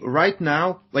believe right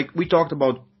now, like we talked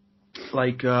about,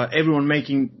 like everyone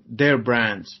making their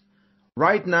brands.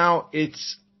 Right now,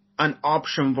 it's an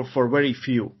option for very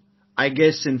few. I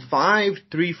guess in 5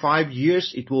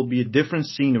 years, it will be a different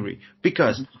scenery,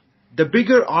 because the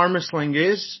bigger arm wrestling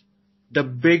is, the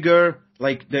bigger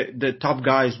like the top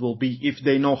guys will be if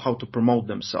they know how to promote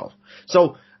themselves.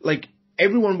 So like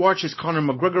everyone watches Conor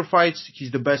McGregor fights.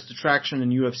 He's the best attraction in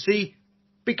UFC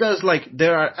because like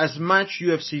there are as much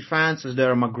UFC fans as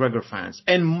there are McGregor fans,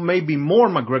 and maybe more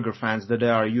McGregor fans than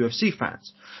there are UFC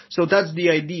fans. So that's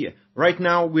the idea. Right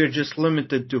now we're just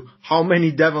limited to how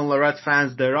many Devon Larratt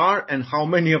fans there are and how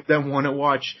many of them want to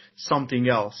watch something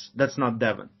else. That's not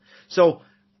Devon. So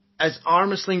as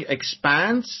arm wrestling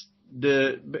expands,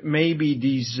 maybe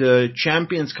these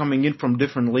champions coming in from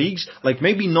different leagues, like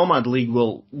maybe Nomad League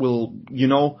will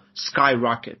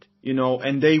skyrocket,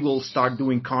 and they will start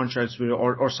doing contracts with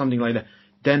or something like that.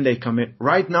 Then they come in.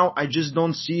 Right now, I just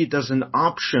don't see it as an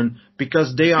option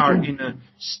because they are in a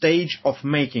stage of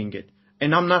making it.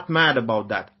 And I'm not mad about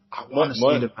that. I want to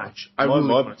see the match. I really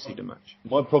want to see the match.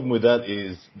 My problem with that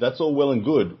is that's all well and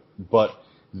good, but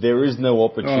there is no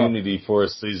opportunity for a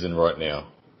season right now.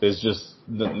 There's just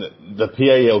the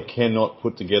PAL cannot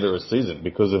put together a season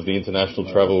because of the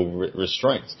international travel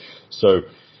restraints. So,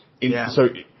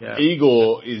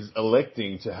 Igor is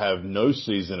electing to have no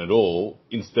season at all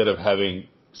instead of having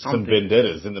some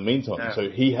vendettas in the meantime. Yeah. So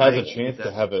he has a chance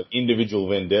to have an individual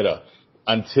vendetta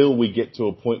until we get to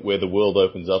a point where the world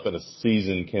opens up and a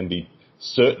season can be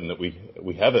certain that we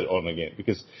have it on again,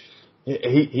 because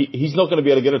he's not going to be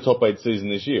able to get a top 8 season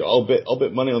this year. I'll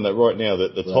bet money on that right now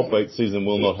that the top 8 season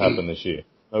will not happen this year.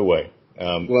 No way.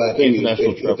 Well, I think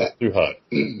international travel is too hard.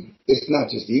 It's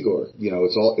not just Igor.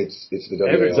 It's the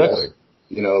WAL. Exactly.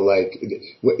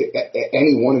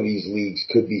 Any one of these leagues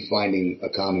could be finding a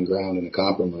common ground and a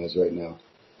compromise right now.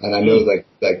 And I know like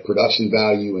production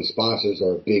value and sponsors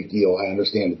are a big deal. I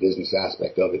understand the business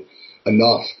aspect of it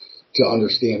enough to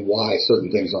understand why certain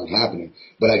things aren't happening.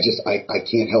 But I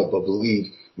can't help but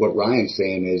believe what Ryan's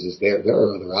saying is there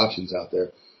are other options out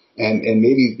there. And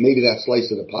maybe that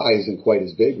slice of the pie isn't quite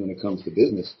as big when it comes to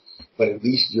business, but at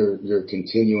least you're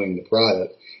continuing the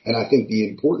product. And I think the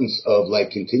importance of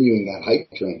continuing that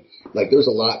hype train, there's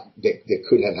a lot that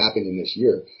could have happened in this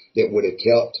year that would have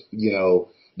kept,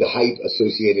 the hype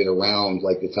associated around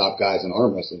the top guys in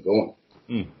arm wrestling going.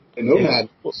 And Nomad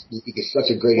is such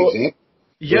a great example.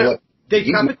 Yeah, they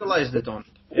capitalized it on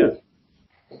it. Yeah.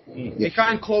 They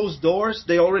can't close doors.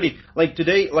 They already,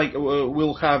 today,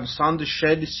 we'll have Sander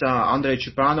Shedis, Andrei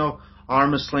Ciprano,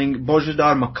 Armwrestling,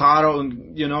 Božidar, Makaro,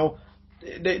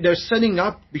 they're setting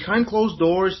up behind closed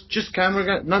doors, just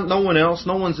camera, no one else,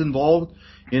 no one's involved,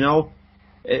 I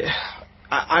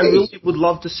really would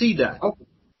love to see that.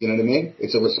 You know what I mean?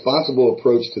 It's a responsible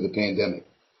approach to the pandemic.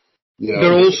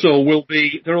 There also will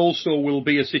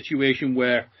be a situation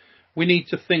where we need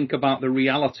to think about the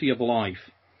reality of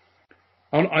life.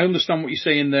 I understand what you're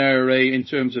saying there, Ray, in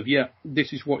terms of,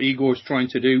 this is what Igor's trying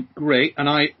to do. Great. And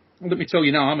let me tell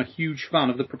you now, I'm a huge fan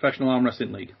of the Professional Arm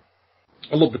Wrestling League.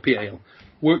 I love the PAL.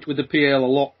 Worked with the PAL a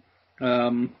lot,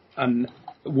 and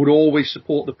would always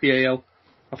support the PAL.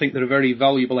 I think they're a very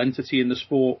valuable entity in the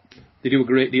sport. They do a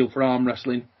great deal for arm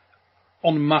wrestling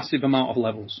on a massive amount of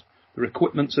levels. Their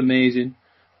equipment's amazing.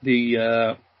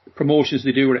 The promotions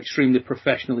they do are extremely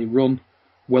professionally run,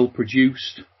 well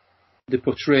produced. They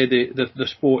portray the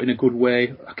sport in a good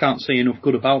way. I can't say enough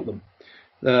good about them.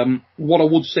 What I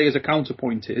would say as a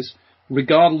counterpoint is,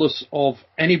 regardless of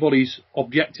anybody's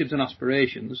objectives and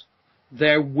aspirations,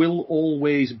 there will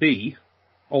always be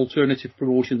alternative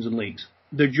promotions and leagues.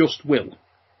 There just will.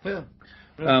 Yeah.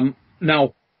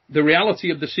 Now, the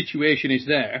reality of the situation is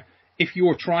there. If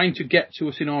you're trying to get to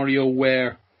a scenario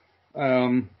where,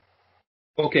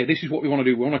 this is what we want to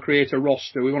do. We want to create a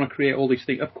roster. We want to create all these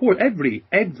things. Of course, every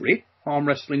arm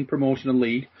wrestling promotion and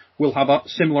league will have a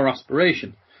similar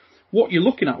aspiration. What you're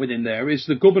looking at within there is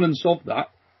the governance of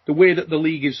that. The way that the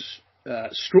league is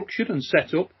structured and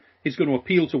set up is going to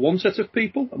appeal to one set of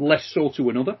people and less so to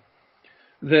another.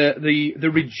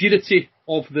 The rigidity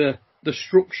of the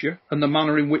structure and the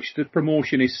manner in which the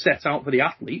promotion is set out for the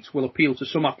athletes will appeal to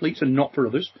some athletes and not for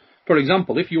others. For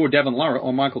example, if you're Devon Larratt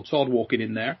or Michael Todd walking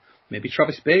in there, maybe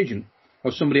Travis Bajan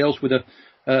or somebody else with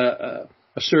a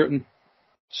certain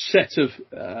set of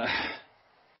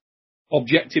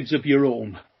objectives of your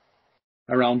own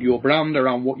around your brand,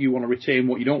 around what you want to retain,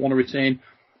 what you don't want to retain,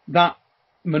 that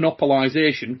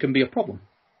monopolization can be a problem.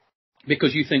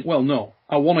 Because you think, well, no,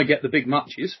 I want to get the big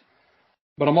matches,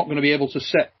 but I'm not going to be able to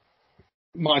set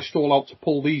my stall out to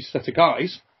pull these set of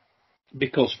guys,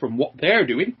 because from what they're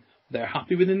doing, they're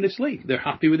happy within this league. They're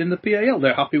happy within the PAL.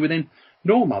 They're happy within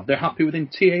Nomad. They're happy within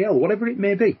TAL, whatever it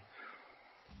may be.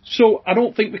 So I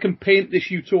don't think we can paint this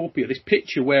utopia, this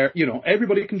picture where,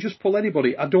 everybody can just pull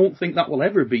anybody. I don't think that will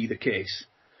ever be the case.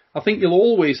 I think you'll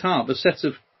always have a set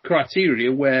of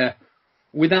criteria where,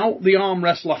 without the arm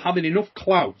wrestler having enough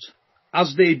clout,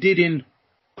 as they did in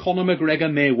Conor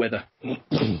McGregor-Mayweather.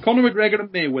 Conor McGregor and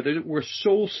Mayweather were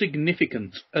so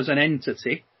significant as an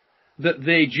entity that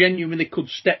they genuinely could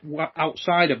step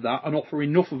outside of that and offer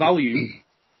enough value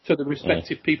to the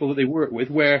respective people that they work with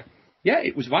where,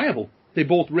 it was viable. They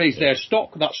both raise their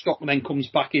stock. That stock then comes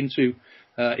back into,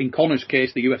 in Conor's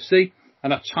case, the UFC,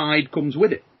 and a tide comes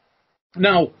with it.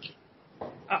 Now,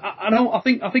 I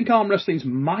think arm wrestling's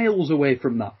miles away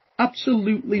from that.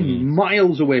 Absolutely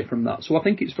miles away from that. So I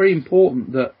think it's very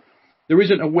important that there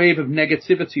isn't a wave of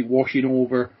negativity washing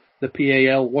over the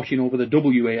PAL, washing over the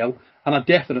WAL, and I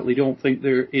definitely don't think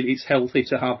it's healthy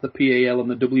to have the PAL and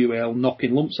the WAL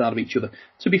knocking lumps out of each other.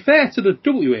 To be fair to the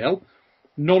WAL,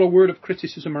 not a word of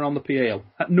criticism around the PAL.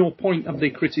 At no point have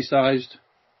they criticised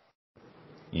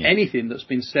anything that's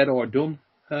been said or done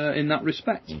in that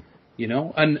respect. You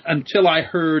know, and until I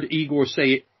heard Igor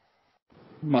say it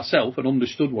myself and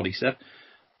understood what he said,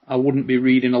 I wouldn't be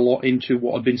reading a lot into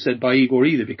what had been said by Igor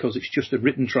either, because it's just a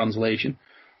written translation.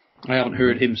 I haven't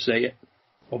heard him say it.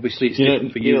 Obviously, it's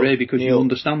different for you, Ray, because you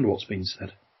understand what's been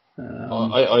said.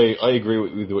 I agree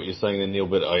with what you're saying there, Neil,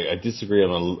 but I disagree in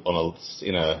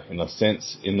a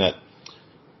sense in that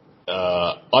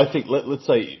I think let's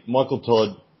say Michael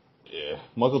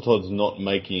Todd's not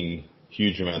making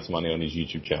huge amounts of money on his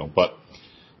YouTube channel, but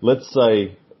let's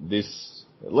say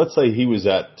he was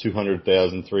at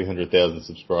 200,000, 300,000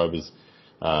 subscribers.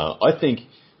 I think,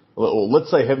 let's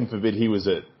say, heaven forbid, he was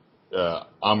at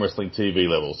Armwrestling TV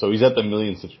level, so he's at the 1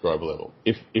 million subscriber level.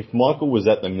 If Michael was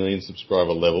at the 1 million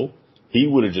subscriber level, he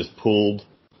would have just pulled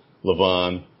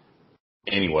Levan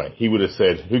anyway. He would have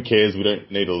said, "Who cares? We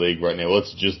don't need a league right now.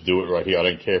 Let's just do it right here. I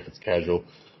don't care if it's casual.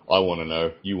 I want to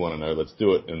know. You want to know. Let's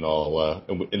do it." And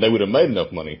and they would have made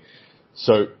enough money.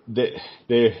 So they're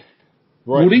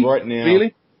right now.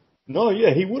 Really? No,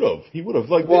 yeah, he would have. He would have.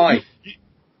 Like, why?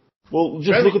 Well,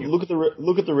 just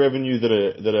look at the revenue that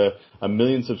a 1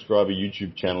 million subscriber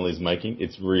YouTube channel is making.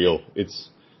 It's real. It's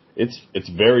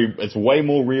way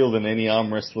more real than any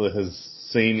arm wrestler has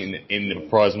seen in the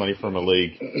prize money from a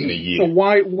league in a year. So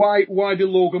why do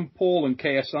Logan Paul and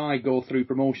KSI go through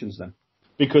promotions then?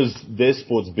 Because their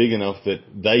sport's big enough that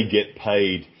they get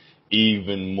paid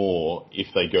even more if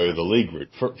they go the league route.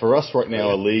 For us right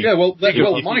now, a league. Yeah, well,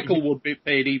 Michael would be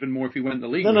paid even more if he went the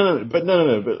league route. But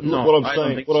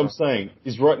what I'm saying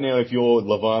is right now, if you're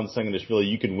Levan Sanganishvili,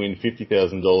 you can win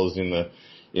 $50,000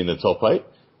 in the top 8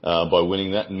 by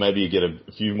winning that, and maybe you get a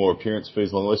few more appearance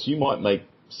fees along the way. So you might make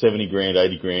 70 grand,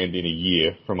 80 grand in a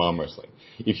year from arm wrestling.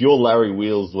 If you're Larry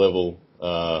Wheels level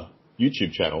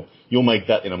YouTube channel, you'll make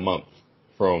that in a month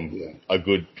from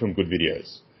good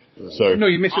videos. So no,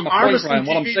 you're missing my point, Ryan.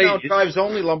 What I'm saying now drives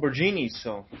only Lamborghinis,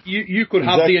 so you could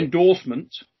have the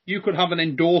endorsement. You could have an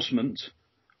endorsement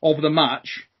of the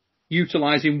match,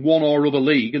 utilising one or other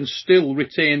league, and still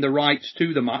retain the rights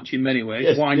to the match in many ways.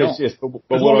 Yes, Why not? Yes, but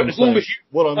as long as you,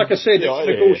 like I said, there's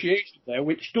negotiation there,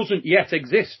 which doesn't yet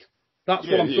exist. That's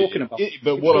what I'm talking about.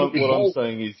 But what I'm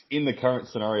saying is, in the current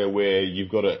scenario where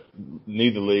you've got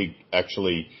neither league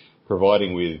actually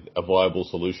providing with a viable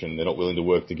solution, they're not willing to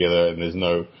work together, and there's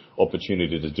no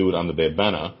opportunity to do it under their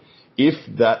banner. If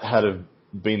that had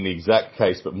been the exact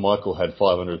case, but Michael had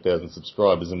 500,000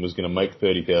 subscribers and was going to make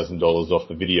 $30,000 off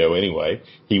the video anyway,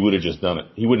 he would have just done it.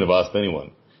 He wouldn't have asked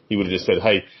anyone. He would have just said,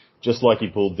 "Hey," just like he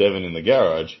pulled Devon in the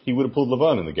garage, he would have pulled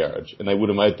Levan in the garage, and they would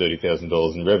have made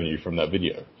 $30,000 in revenue from that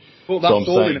video. Well, that's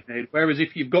all in it. Whereas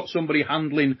if you've got somebody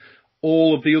handling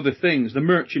all of the other things, the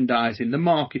merchandising, the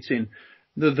marketing,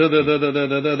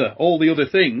 all the other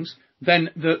things, then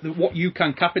what you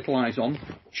can capitalise on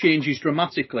changes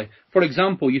dramatically. For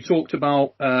example, you talked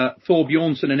about Thor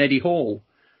Bjornsson and Eddie Hall.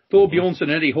 Thor Bjornsson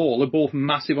and Eddie Hall are both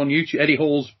massive on YouTube. Eddie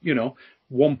Hall's, 1.6,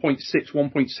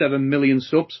 1.7 million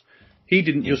subs. He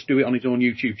didn't just do it on his own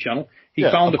YouTube channel. He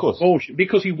found a promotion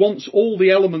because he wants all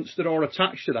the elements that are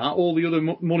attached to that, all the other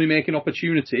money-making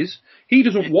opportunities. He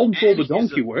doesn't want all the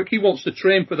donkey work. He wants to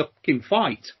train for the fucking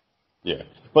fight. Yeah,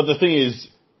 but the thing is,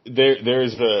 there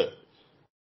is the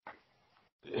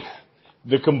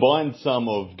combined sum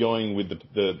of going with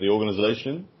the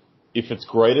organisation. If it's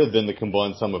greater than the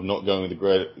combined sum of not going with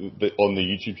on the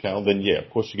YouTube channel, then yeah, of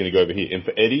course you're going to go over here. And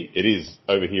for Eddie, it is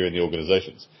over here in the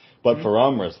organisations. But for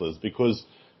arm wrestlers, because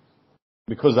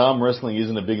arm wrestling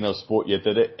isn't a big enough sport yet,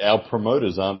 that our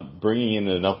promoters aren't bringing in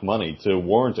enough money to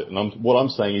warrant it. And what I'm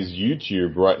saying is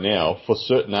YouTube right now, for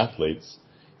certain athletes,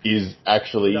 is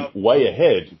actually way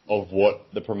ahead of what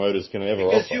the promoters can ever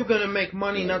offer. Because you're going to make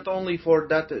money not only for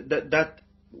that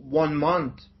 1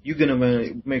 month, you're going to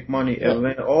make money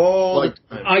all the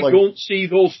time. I don't see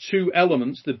those two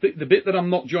elements. The bit that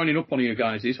I'm not joining up on you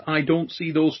guys is I don't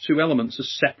see those two elements as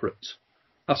separate.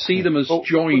 I see them as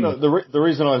joined. No, the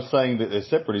reason I'm saying that they're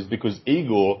separate is because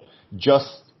Igor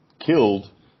just killed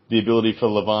the ability for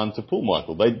Levan to pull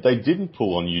Michael. They didn't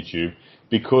pull on YouTube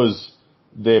because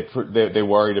they're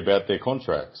worried about their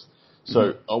contracts.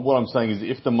 So what I'm saying is,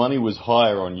 if the money was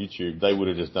higher on YouTube, they would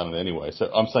have just done it anyway. So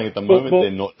I'm saying at the moment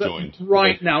they're not joined.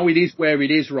 Right now, it is where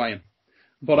it is, Ryan.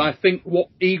 But I think what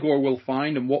Igor will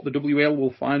find and what the WL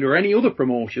will find, or any other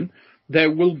promotion,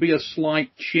 there will be a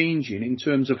slight changing in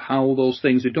terms of how those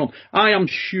things are done. I am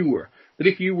sure that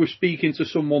if you were speaking to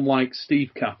someone like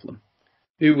Steve Kaplan,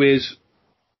 who is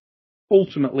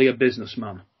ultimately a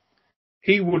businessman,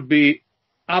 he would be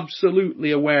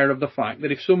absolutely aware of the fact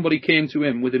that if somebody came to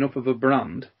him with enough of a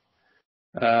brand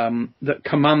that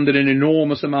commanded an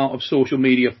enormous amount of social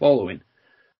media following,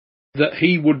 that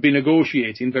he would be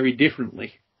negotiating very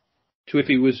differently to if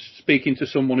he was speaking to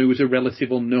someone who was a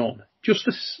relative unknown.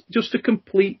 Just a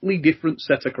completely different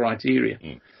set of criteria.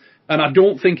 And I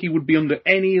don't think he would be under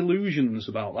any illusions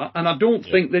about that. And I don't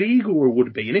think that Igor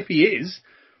would be. And if he is,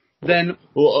 then...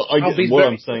 Well, what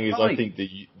I'm saying is I think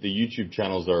the YouTube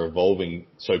channels are evolving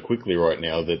so quickly right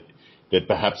now that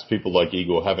perhaps people like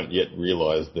Igor haven't yet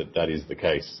realised that is the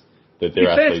case. That their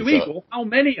athletes to Igor, how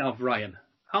many have, Ryan?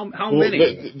 How many?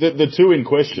 The two in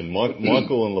question,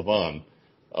 Michael and Levon,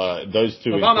 those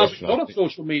two in question. Levon has a lot of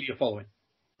social media following.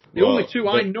 The only two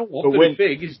I know of that are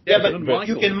big is Devin and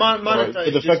Michael. You can monetize.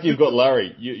 But the fact you've got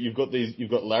Larry, you've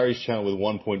got Larry's channel with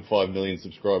 1.5 million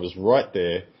subscribers right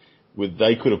there.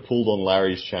 They could have pulled on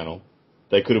Larry's channel.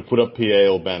 They could have put up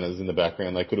PAL banners in the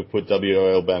background. They could have put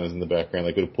WOL banners in the background.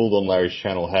 They could have pulled on Larry's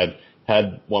channel, had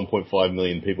 1.5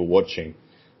 million people watching,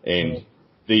 and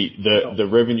the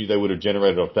revenue they would have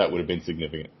generated off that would have been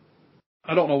significant.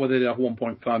 I don't know whether they have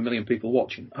 1.5 million people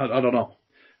watching. I don't know.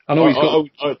 I know he's got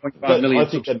 1.5 million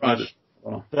subscribers.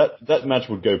 That match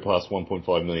would go past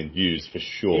 1.5 million views for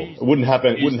sure. It wouldn't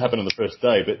happen. It wouldn't happen on the first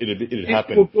day, but it'd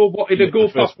happen. It'd go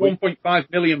past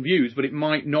 1.5 million views, but it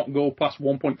might not go past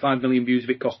 1.5 million views if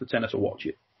it cost a tenner to watch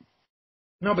it.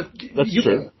 No, but that's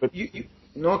true. But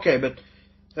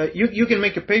you can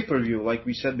make a pay-per-view, like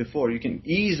we said before. You can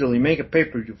easily make a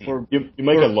pay-per-view for. You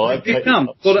make a live. You can,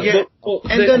 but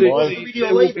then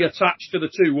they will be attached to the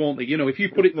two, won't they? You know, if you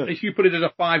put it as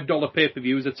a $5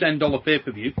 pay-per-view, as a $10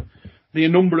 pay-per-view, the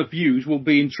number of views will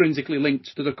be intrinsically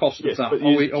linked to the cost of that.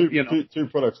 But two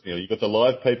products, Neil. You've got the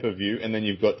live pay-per-view, and then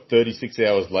you've got 36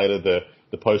 hours later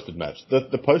the posted match.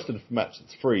 The posted match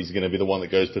that's free is going to be the one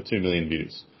that goes to 2 million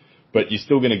views, but you're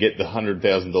still going to get the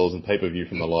 $100,000 in pay-per-view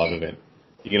from the live event.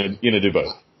 You're gonna do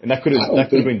both, and that could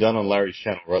have been done on Larry's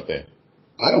channel right there.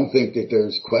 I don't think that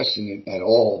there's question at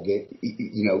all that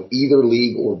either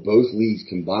league or both leagues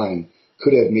combined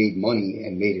could have made money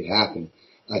and made it happen.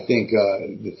 I think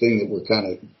the thing that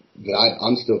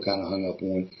I'm still kind of hung up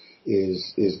on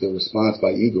is the response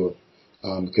by Igor,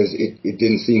 because it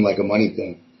didn't seem like a money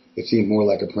thing. It seemed more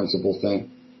like a principle thing,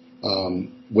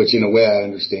 which in a way I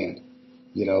understand,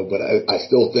 But I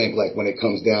still think like when it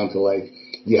comes down to like.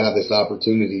 You have this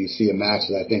opportunity to see a match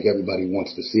that I think everybody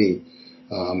wants to see.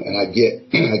 And I get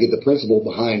the principle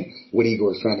behind what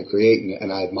Igor is trying to create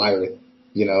and I admire it,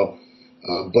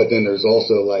 but then there's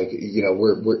also like,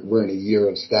 we're in a year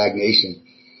of stagnation.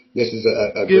 This is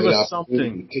a great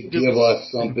opportunity to give us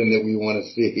something that we want to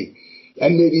see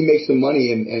and maybe make some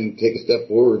money and take a step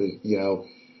forward. And,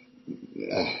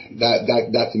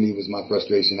 that to me was my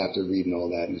frustration after reading all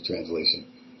that in the translation.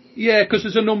 Yeah, because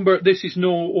this is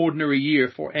no ordinary year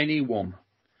for anyone.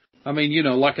 I mean,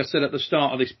 like I said at the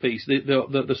start of this piece,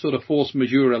 the sort of force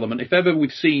majeure element, if ever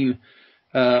we've seen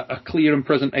a clear and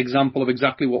present example of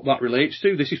exactly what that relates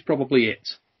to, this is probably it.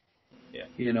 Yeah.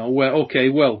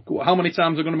 How many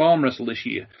times are going to arm wrestle this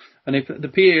year? And if the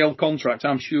PAL contract,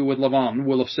 I'm sure with Levon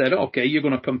will have said, okay, you're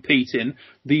going to compete in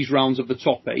these rounds of the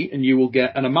top 8 and you will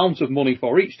get an amount of money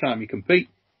for each time you compete.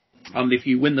 And if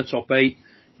you win the top 8,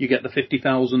 you get the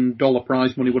 $50,000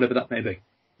 prize money, whatever that may be.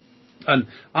 And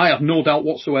I have no doubt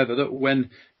whatsoever that when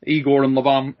Igor and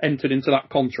Levon entered into that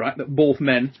contract, that both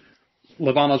men,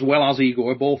 Levon as well as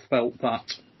Igor, both felt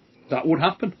that would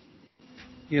happen.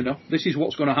 This is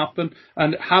what's going to happen.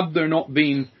 And had there not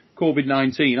been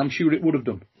COVID-19, I'm sure it would have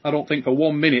done. I don't think for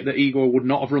 1 minute that Igor would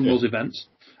not have run those events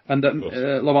and that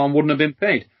Levon wouldn't have been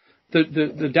paid.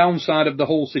 The downside of the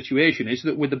whole situation is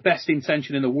that with the best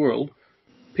intention in the world,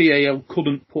 PAL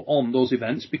couldn't put on those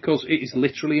events because it is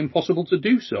literally impossible to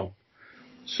do so.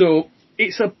 So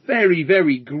it's a very,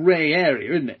 very grey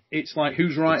area, isn't it? It's like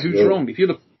who's right, who's wrong. If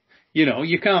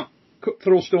you can't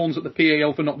throw stones at the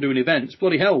PAL for not doing events.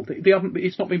 Bloody hell, they haven't.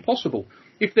 It's not been possible.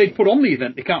 If they put on the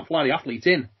event, they can't fly the athletes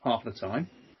in half the time.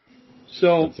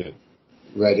 So that's it.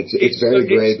 Right, it's very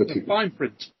grey, but the fine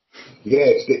print. Yeah,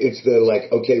 it's the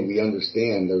like, okay, we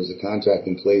understand there was a contract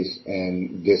in place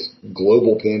and this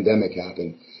global pandemic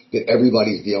happened that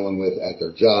everybody's dealing with at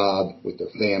their job, with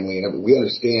their family, and we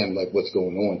understand like what's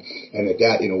going on, and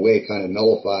that in a way kind of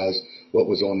nullifies what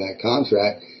was on that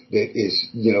contract that is,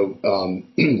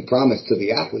 promised to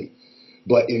the athlete.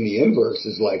 But in the inverse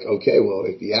is like, okay, well,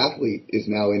 if the athlete is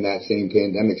now in that same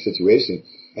pandemic situation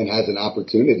and has an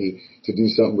opportunity to do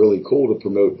something really cool to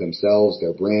promote themselves,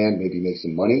 their brand, maybe make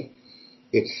some money,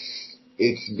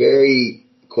 it's very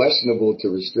questionable to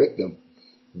restrict them,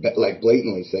 but like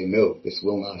blatantly say, no, this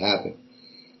will not happen.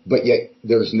 But yet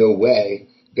there's no way,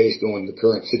 based on the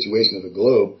current situation of the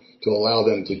globe, to allow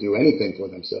them to do anything for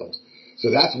themselves. So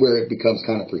that's where it becomes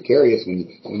kind of precarious when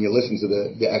you listen to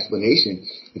the explanation.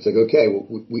 It's like, okay, well,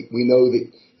 we know that,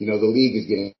 the league is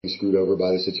getting screwed over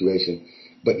by the situation,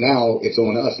 but now it's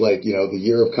on us, like, the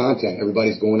year of content.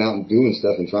 Everybody's going out and doing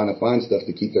stuff and trying to find stuff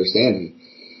to keep their sanity.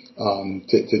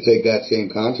 To take that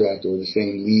same contract or the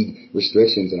same league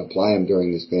restrictions and apply them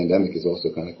during this pandemic is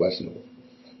also kind of questionable.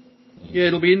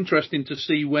 Yeah, it'll be interesting to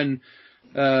see when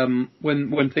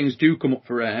things do come up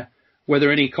for air, whether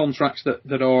any contracts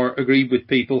that are agreed with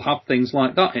people have things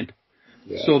like that in.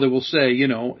 Yeah. So they will say,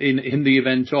 in the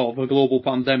event of a global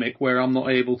pandemic where I'm not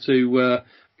able to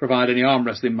provide any arm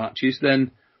wrestling matches,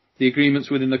 then the agreements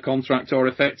within the contract are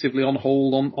effectively on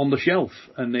hold on the shelf.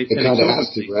 And it kind of has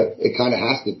to, right? It kind of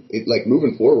has to. Like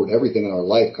moving forward, everything in our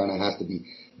life kind of has to be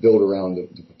built around the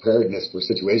preparedness for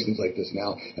situations like this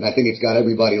now. And I think it's got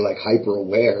everybody like hyper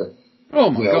aware. Oh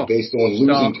my God. Based on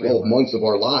losing 12 months of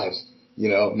our lives.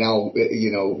 Now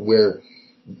we're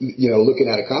looking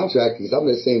at a contract, because I'm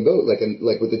in the same boat. Like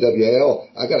with the WAL,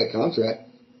 I got a contract,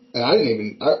 and I didn't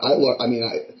even.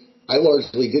 I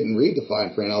largely didn't read the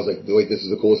fine print. I was like, wait, this is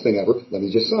the coolest thing ever. Let me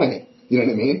just sign it. You know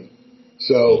what I mean?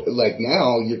 So, like,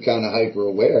 now you're kind of hyper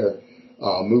aware,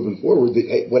 moving forward,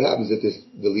 what happens if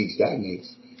the league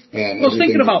stagnates? And I was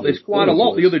thinking about this quite a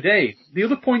lot the other day. The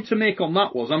other point to make on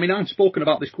that was, I've spoken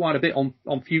about this quite a bit on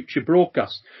future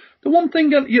broadcasts. The one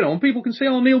thing that, and people can say,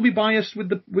 oh, Neil be biased with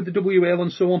the WL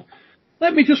and so on.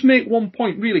 Let me just make one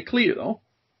point really clear, though.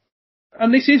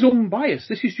 And this is unbiased.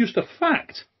 This is just a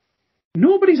fact.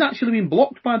 Nobody's actually been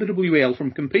blocked by the WAL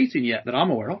from competing yet that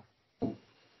I'm aware of.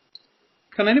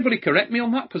 Can anybody correct me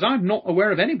on that? Because I'm not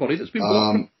aware of anybody that's been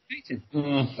blocked from competing.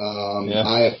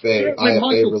 IFA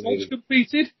Michael related. Todd's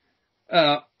competed.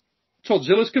 Todd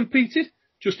Zilla's competed.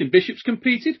 Justin Bishop's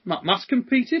competed. Matt Mass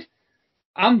competed.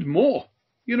 And more.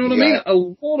 You know what I mean? A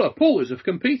lot of pullers have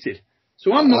competed.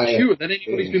 So I'm not sure that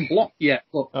anybody's been blocked yet.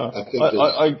 But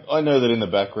I know that in the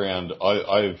background,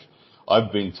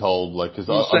 I've been told, like, because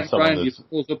I'm someone Ryan, that's... you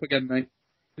paused up again, mate.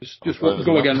 Just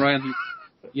go again, Ryan.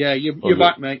 Yeah, you're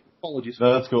back, mate. Apologies.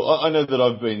 No, that's cool. I know that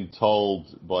I've been told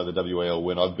by the WAL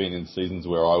when I've been in seasons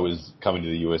where I was coming to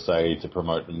the USA to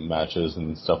promote matches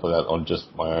and stuff like that on just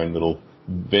my own little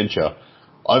venture.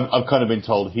 I've kind of been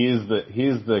told, here's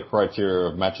the criteria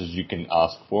of matches you can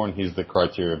ask for, and here's the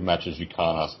criteria of matches you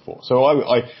can't ask for. So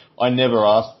I never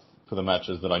asked for the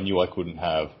matches that I knew I couldn't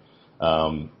have,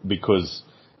 because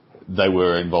they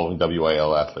were involving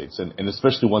WAL athletes, and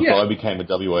especially once I became a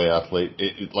WAL athlete,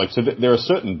 so there are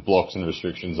certain blocks and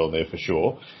restrictions on there for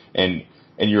sure, and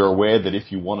you're aware that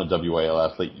if you want a WAL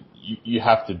athlete, you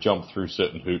have to jump through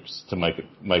certain hoops to make it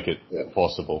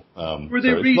possible. Were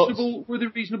there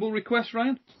reasonable requests,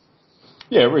 Ryan?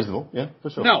 Yeah, reasonable. Yeah, for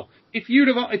sure. Now, if you'd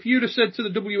have said to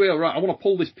the WAL, right, I want to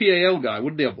pull this PAL guy,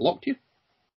 would they have blocked you?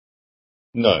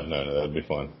 No, that'd be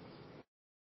fine.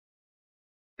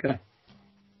 Okay.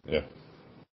 Yeah.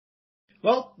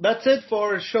 Well, that's it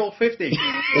for show 50.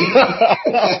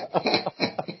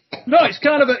 No, it's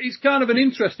kind of an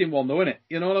interesting one, though, isn't it?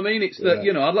 You know what I mean? It's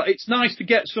it's nice to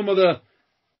get some of the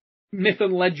myth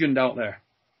and legend out there.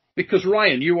 Because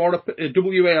Ryan, you are a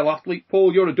WAL athlete.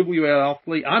 Paul, you're a WAL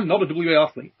athlete. I'm not a WAL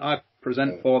athlete. I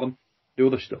present for them, do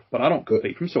other stuff, but I don't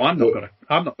compete for them, so I've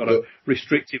not got a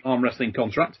restrictive arm wrestling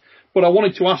contract. But I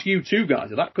wanted to ask you two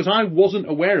guys of that because I wasn't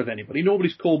aware of anybody.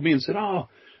 Nobody's called me and said, "Oh,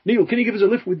 Neil, can you give us a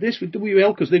lift with this with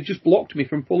WL because they've just blocked me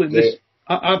from pulling this."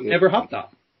 I've never had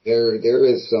that. There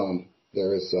is some.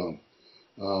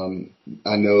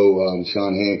 I know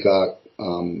Sean Hancock,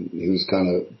 who's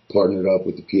kind of partnered up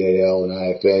with the PAL and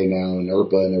IFA now and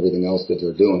IRPA and everything else that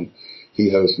they're doing. He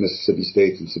hosts Mississippi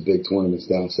State and some big tournaments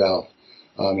down south,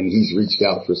 and he's reached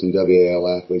out for some WAL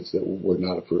athletes that were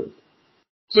not approved.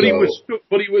 But he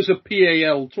was a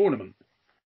PAL tournament.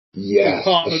 Yes,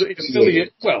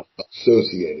 associated.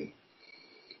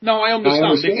 Now I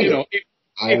understand.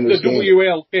 If the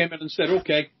WL came in and said,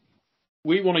 "Okay,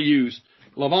 we want to use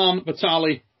Lavan,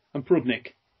 Vitali, and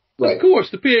Prudnik," right. Of course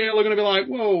the PAL are going to be like,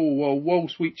 "Whoa,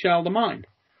 sweet child of mine,"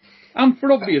 and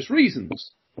for obvious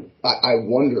reasons. I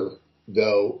wonder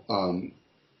though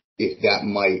if that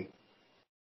might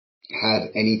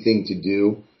have anything to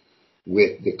do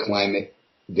with the climate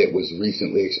that was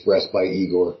recently expressed by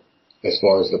Igor as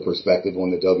far as the perspective on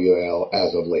the WL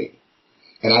as of late.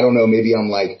 And I don't know, maybe I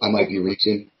might be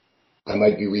reaching,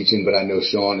 but I know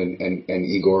Sean and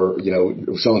Igor,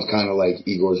 Sean's kind of like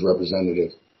Igor's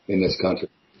representative in this country.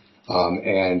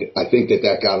 And I think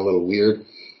that got a little weird,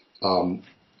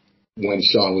 when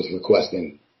Sean was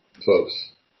requesting folks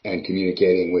and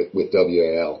communicating with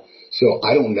WAL. So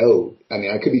I don't know. I mean,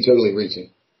 I could be totally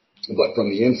reaching, but from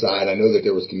the inside, I know that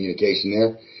there was communication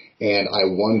there. And I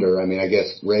wonder, I mean, I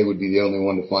guess Ray would be the only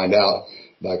one to find out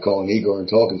by calling Igor and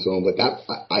talking to him, but that,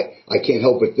 I can't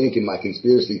help but think in my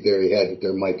conspiracy theory head that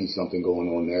there might be something going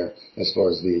on there as far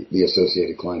as the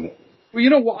associated climate. Well, you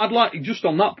know what? I'd like, just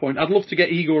on that point, I'd love to get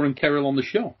Igor and Kerrill on the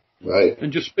show. Right.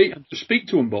 And just speak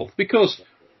to them both, because,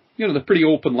 you know, they're pretty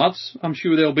open lads. I'm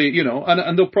sure they'll be, you know,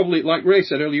 and they'll probably, like Ray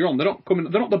said earlier on, they're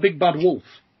not the big bad wolf.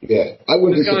 Yeah. I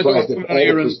wouldn't be surprised if all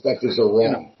the perspectives are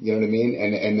wrong. You know what I mean?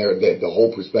 And the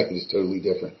whole perspective is totally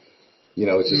different. You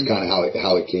know, it's just kind of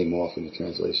how it came off in the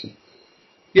translation.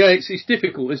 Yeah, it's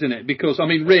difficult, isn't it? Because, I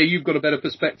mean, Ray, you've got a better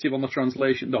perspective on the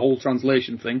translation, the whole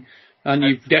translation thing, and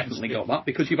you've definitely got that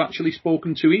because you've actually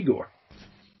spoken to Igor.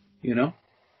 You know?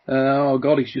 Oh,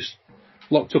 God, he's just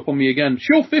locked up on me again.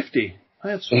 Show 50. I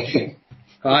had such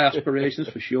high aspirations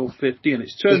for Show 50, and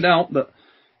it's turned out that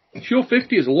Show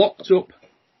 50 is locked up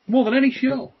more than any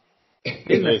show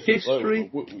in the history.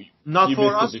 Not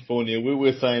for us. Before, Neil.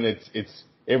 We're saying it's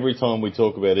every time we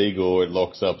talk about Igor, it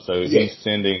locks up. So he's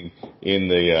sending in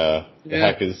the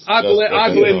hackers. I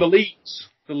blame the leads.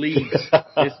 The leads.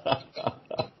 This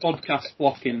podcast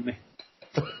blocking me.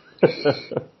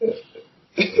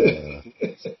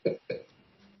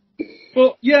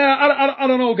 But yeah, I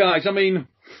don't know, guys. I mean,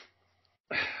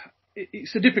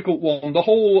 it's a difficult one. The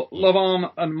whole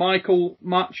Levan and Michael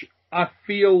match, I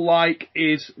feel like,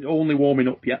 is only warming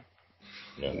up yet.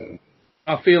 Yeah.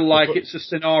 I feel like it's a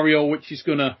scenario which is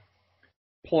going to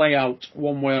play out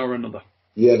one way or another.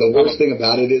 Yeah, the worst thing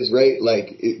about it is, right,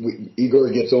 like,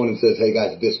 Igor gets on and says, hey,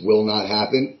 guys, this will not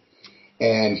happen.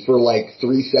 And for like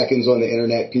 3 seconds on the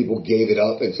internet, people gave it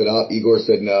up and said, oh, Igor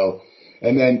said no.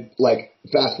 And then, like,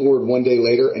 fast forward one day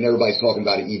later, and everybody's talking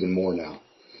about it even more now.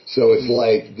 So it's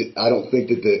like, I don't think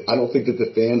that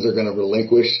the fans are going to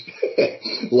relinquish,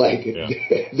 like,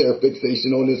 their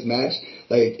fixation on this match.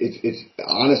 Like, it's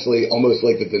honestly almost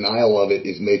like the denial of it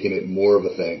is making it more of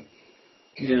a thing.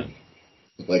 Yeah.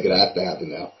 Like, it has to happen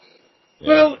now. Yeah.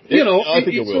 Well, you know,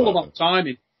 it's all about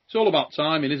timing. It's all about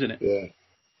timing, isn't it? Yeah.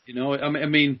 You know, I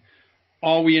mean,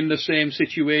 are we in the same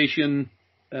situation?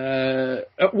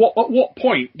 At what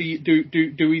point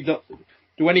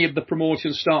do any of the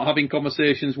promotions start having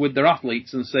conversations with their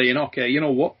athletes and saying, okay, you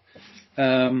know what,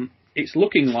 it's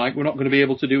looking like we're not going to be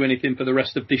able to do anything for the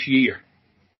rest of this year.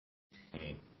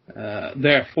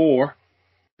 Therefore,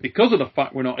 because of the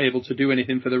fact we're not able to do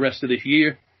anything for the rest of this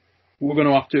year, we're going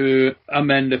to have to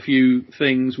amend a few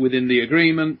things within the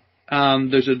agreement,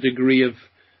 and there's a degree of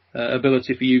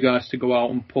ability for you guys to go out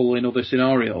and pull in other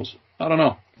scenarios. I don't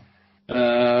know.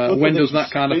 When does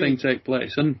that kind of thing take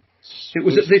place? And it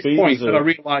was at this point that I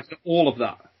realised that all of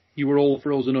that, you were all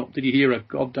frozen up. Did you hear a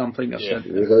goddamn thing I said?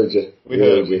 We heard you. We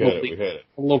heard it.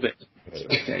 I love it.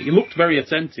 Okay. You looked very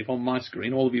attentive on my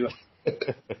screen, all of you.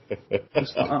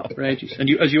 Just outrageous. And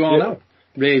as you are now,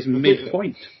 Ray's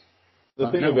midpoint. The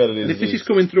thing about it is, and if this is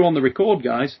coming through on the record,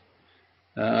 guys,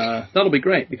 that'll be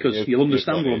great because you'll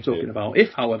understand what I'm talking about.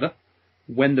 If, however,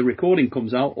 when the recording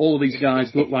comes out, all of these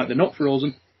guys look like they're not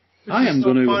frozen, I am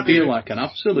going to feel like an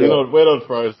absolute... We're not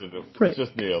frozen. It's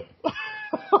just Neil.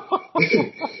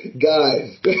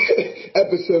 Guys,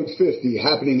 episode 50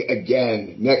 happening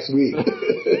again next week.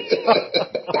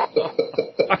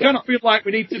 I kind of feel like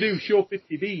we need to do show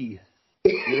 50B.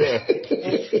 Yeah.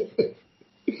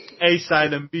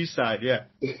 A-side and B-side, yeah.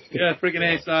 Yeah, friggin'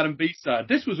 A-side and B-side.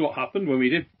 This was what happened when we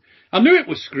did... I knew it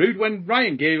was screwed when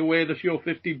Ryan gave away the show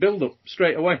 50 build-up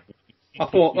straight away. I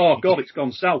thought, oh, God, it's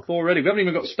gone south already. We haven't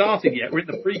even got started yet. We're in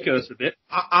the precursor bit.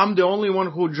 I'm the only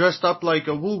one who dressed up like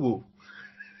a woo-woo.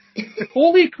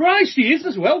 Holy Christ, he is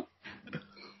as well.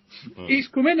 He's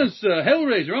come in as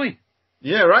Hellraiser, right?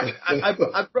 Yeah, right.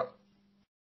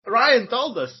 Ryan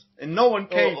told us, and no one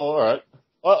came. Oh, all right.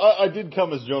 I did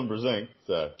come as John Brzenk,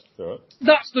 so it's all right.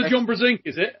 That's the John Brzenk,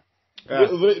 is it? Yeah.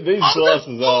 These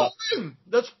glasses are...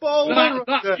 That's Bowen.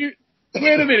 That's you.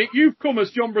 Wait a minute, you've come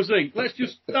as John Brzenk.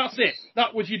 That's it.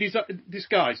 That was your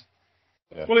disguise.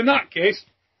 Yeah. Well, in that case,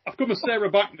 I've come as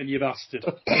Sarah Bachman, you bastard.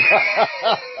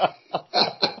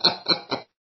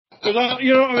 You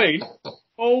know what I mean?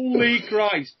 Holy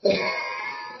Christ.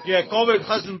 Yeah, COVID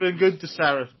hasn't been good to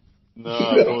Sarah. No,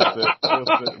 of course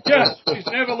it. Yeah, she's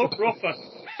never looked rougher.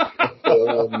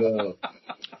 Oh, no.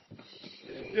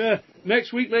 Yeah,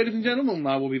 next week, ladies and gentlemen,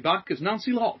 I will be back as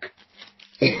Nancy Locke.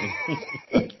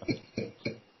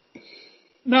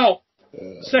 Now,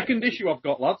 second issue I've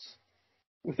got, lads.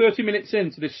 We're 30 minutes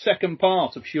into this second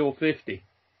part of Show 50.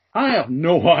 I have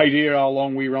no idea how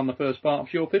long we ran the first part of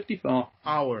Show 50 for.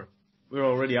 Hour. We're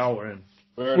already hour in.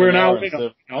 We're an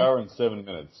hour and 7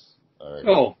 minutes.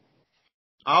 Oh.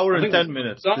 Hour and 10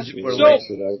 minutes.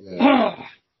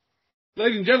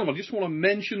 Ladies and gentlemen, I just want to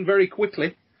mention very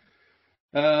quickly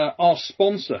our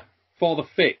sponsor for the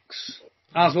fix.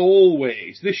 As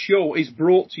always, this show is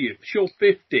brought to you, show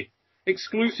 50,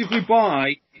 exclusively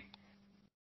by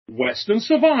Western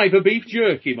Survivor Beef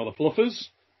Jerky, mother fluffers.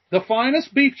 The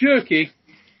finest beef jerky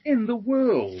in the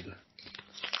world.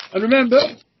 And remember,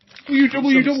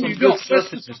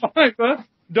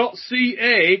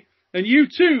 www.westernsurvivor.ca, and you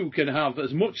too can have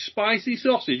as much spicy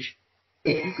sausage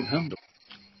as you can handle.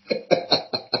 We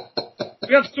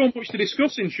had so much to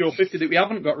discuss in show 50 that we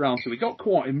haven't got round to. We got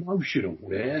quite emotional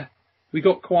there. We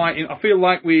got quite. I feel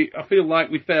like we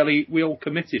all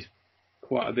committed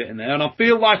quite a bit in there, and I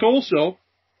feel like also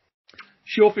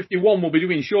show 51 we'll be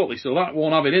doing shortly, so that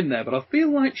won't have it in there. But I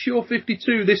feel like show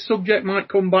 52, this subject might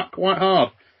come back quite hard.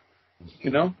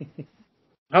 You know,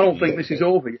 I don't think this is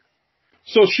over yet.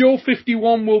 So show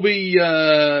 51 will be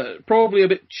probably a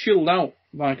bit chilled out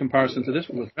by comparison to this.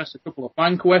 We'll address a couple of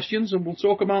fan questions, and we'll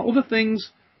talk about other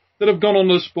things that have gone on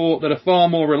in the sport that are far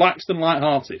more relaxed and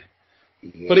light-hearted.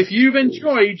 Yes. But if you've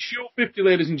enjoyed show 50,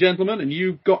 ladies and gentlemen, and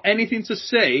you've got anything to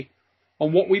say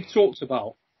on what we've talked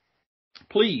about,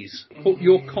 please put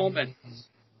your comments.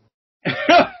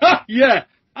 Yeah,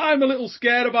 I'm a little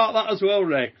scared about that as well,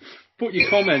 Ray. Put your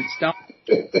comments down.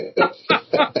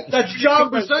 That's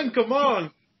John Percent, come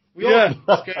on. We all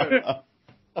scared.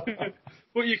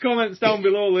 Put your comments down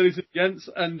below, ladies and gents,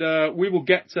 and we will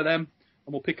get to them,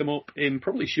 and we'll pick them up in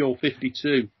probably show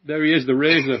 52. There he is, the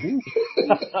Razor.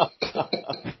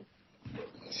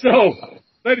 So,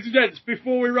 ladies and gents,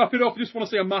 before we wrap it up, I just want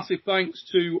to say a massive thanks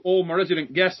to all my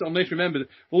resident guests on this. Remember,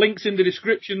 links in the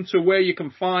description to where you can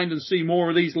find and see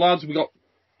more of these lads. We've got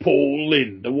Paul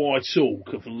Linn, the White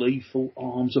Hulk of Lethal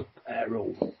Arms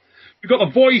Apparel. We've got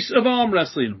the voice of arm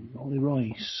wrestling, Ollie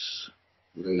Rice.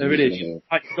 There it is.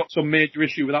 I've got some major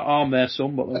issue with that arm there,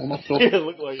 son, but I'm not talking. It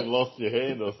looked like you lost your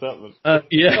hand or something.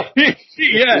 Yeah.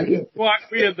 Yeah. Quite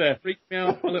weird there. Freaked me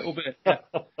out a little bit. Yeah.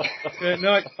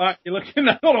 No, it's back. You're looking,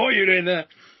 I don't know what you're doing there.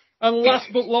 And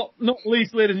last but not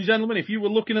least, ladies and gentlemen, if you were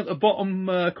looking at the bottom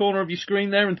corner of your screen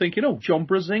there and thinking, oh, John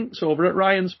Brazink's over at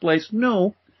Ryan's place.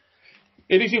 No.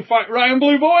 It is, in fact, Ryan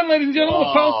Blue Bowen, ladies and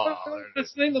gentlemen,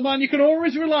 the man you can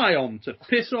always rely on to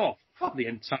piss off the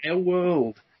entire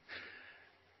world.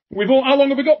 How long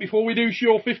have we got before we do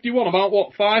show 51?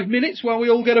 About, 5 minutes while we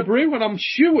all get a brew? And I'm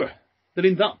sure that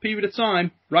in that period of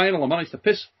time, Ryan will have managed to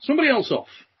piss somebody else off.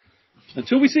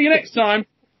 Until we see you next time,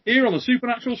 here on the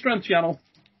Supernatural Strength channel,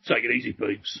 take it easy,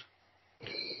 peeps.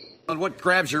 What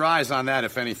grabs your eyes on that,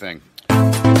 if anything?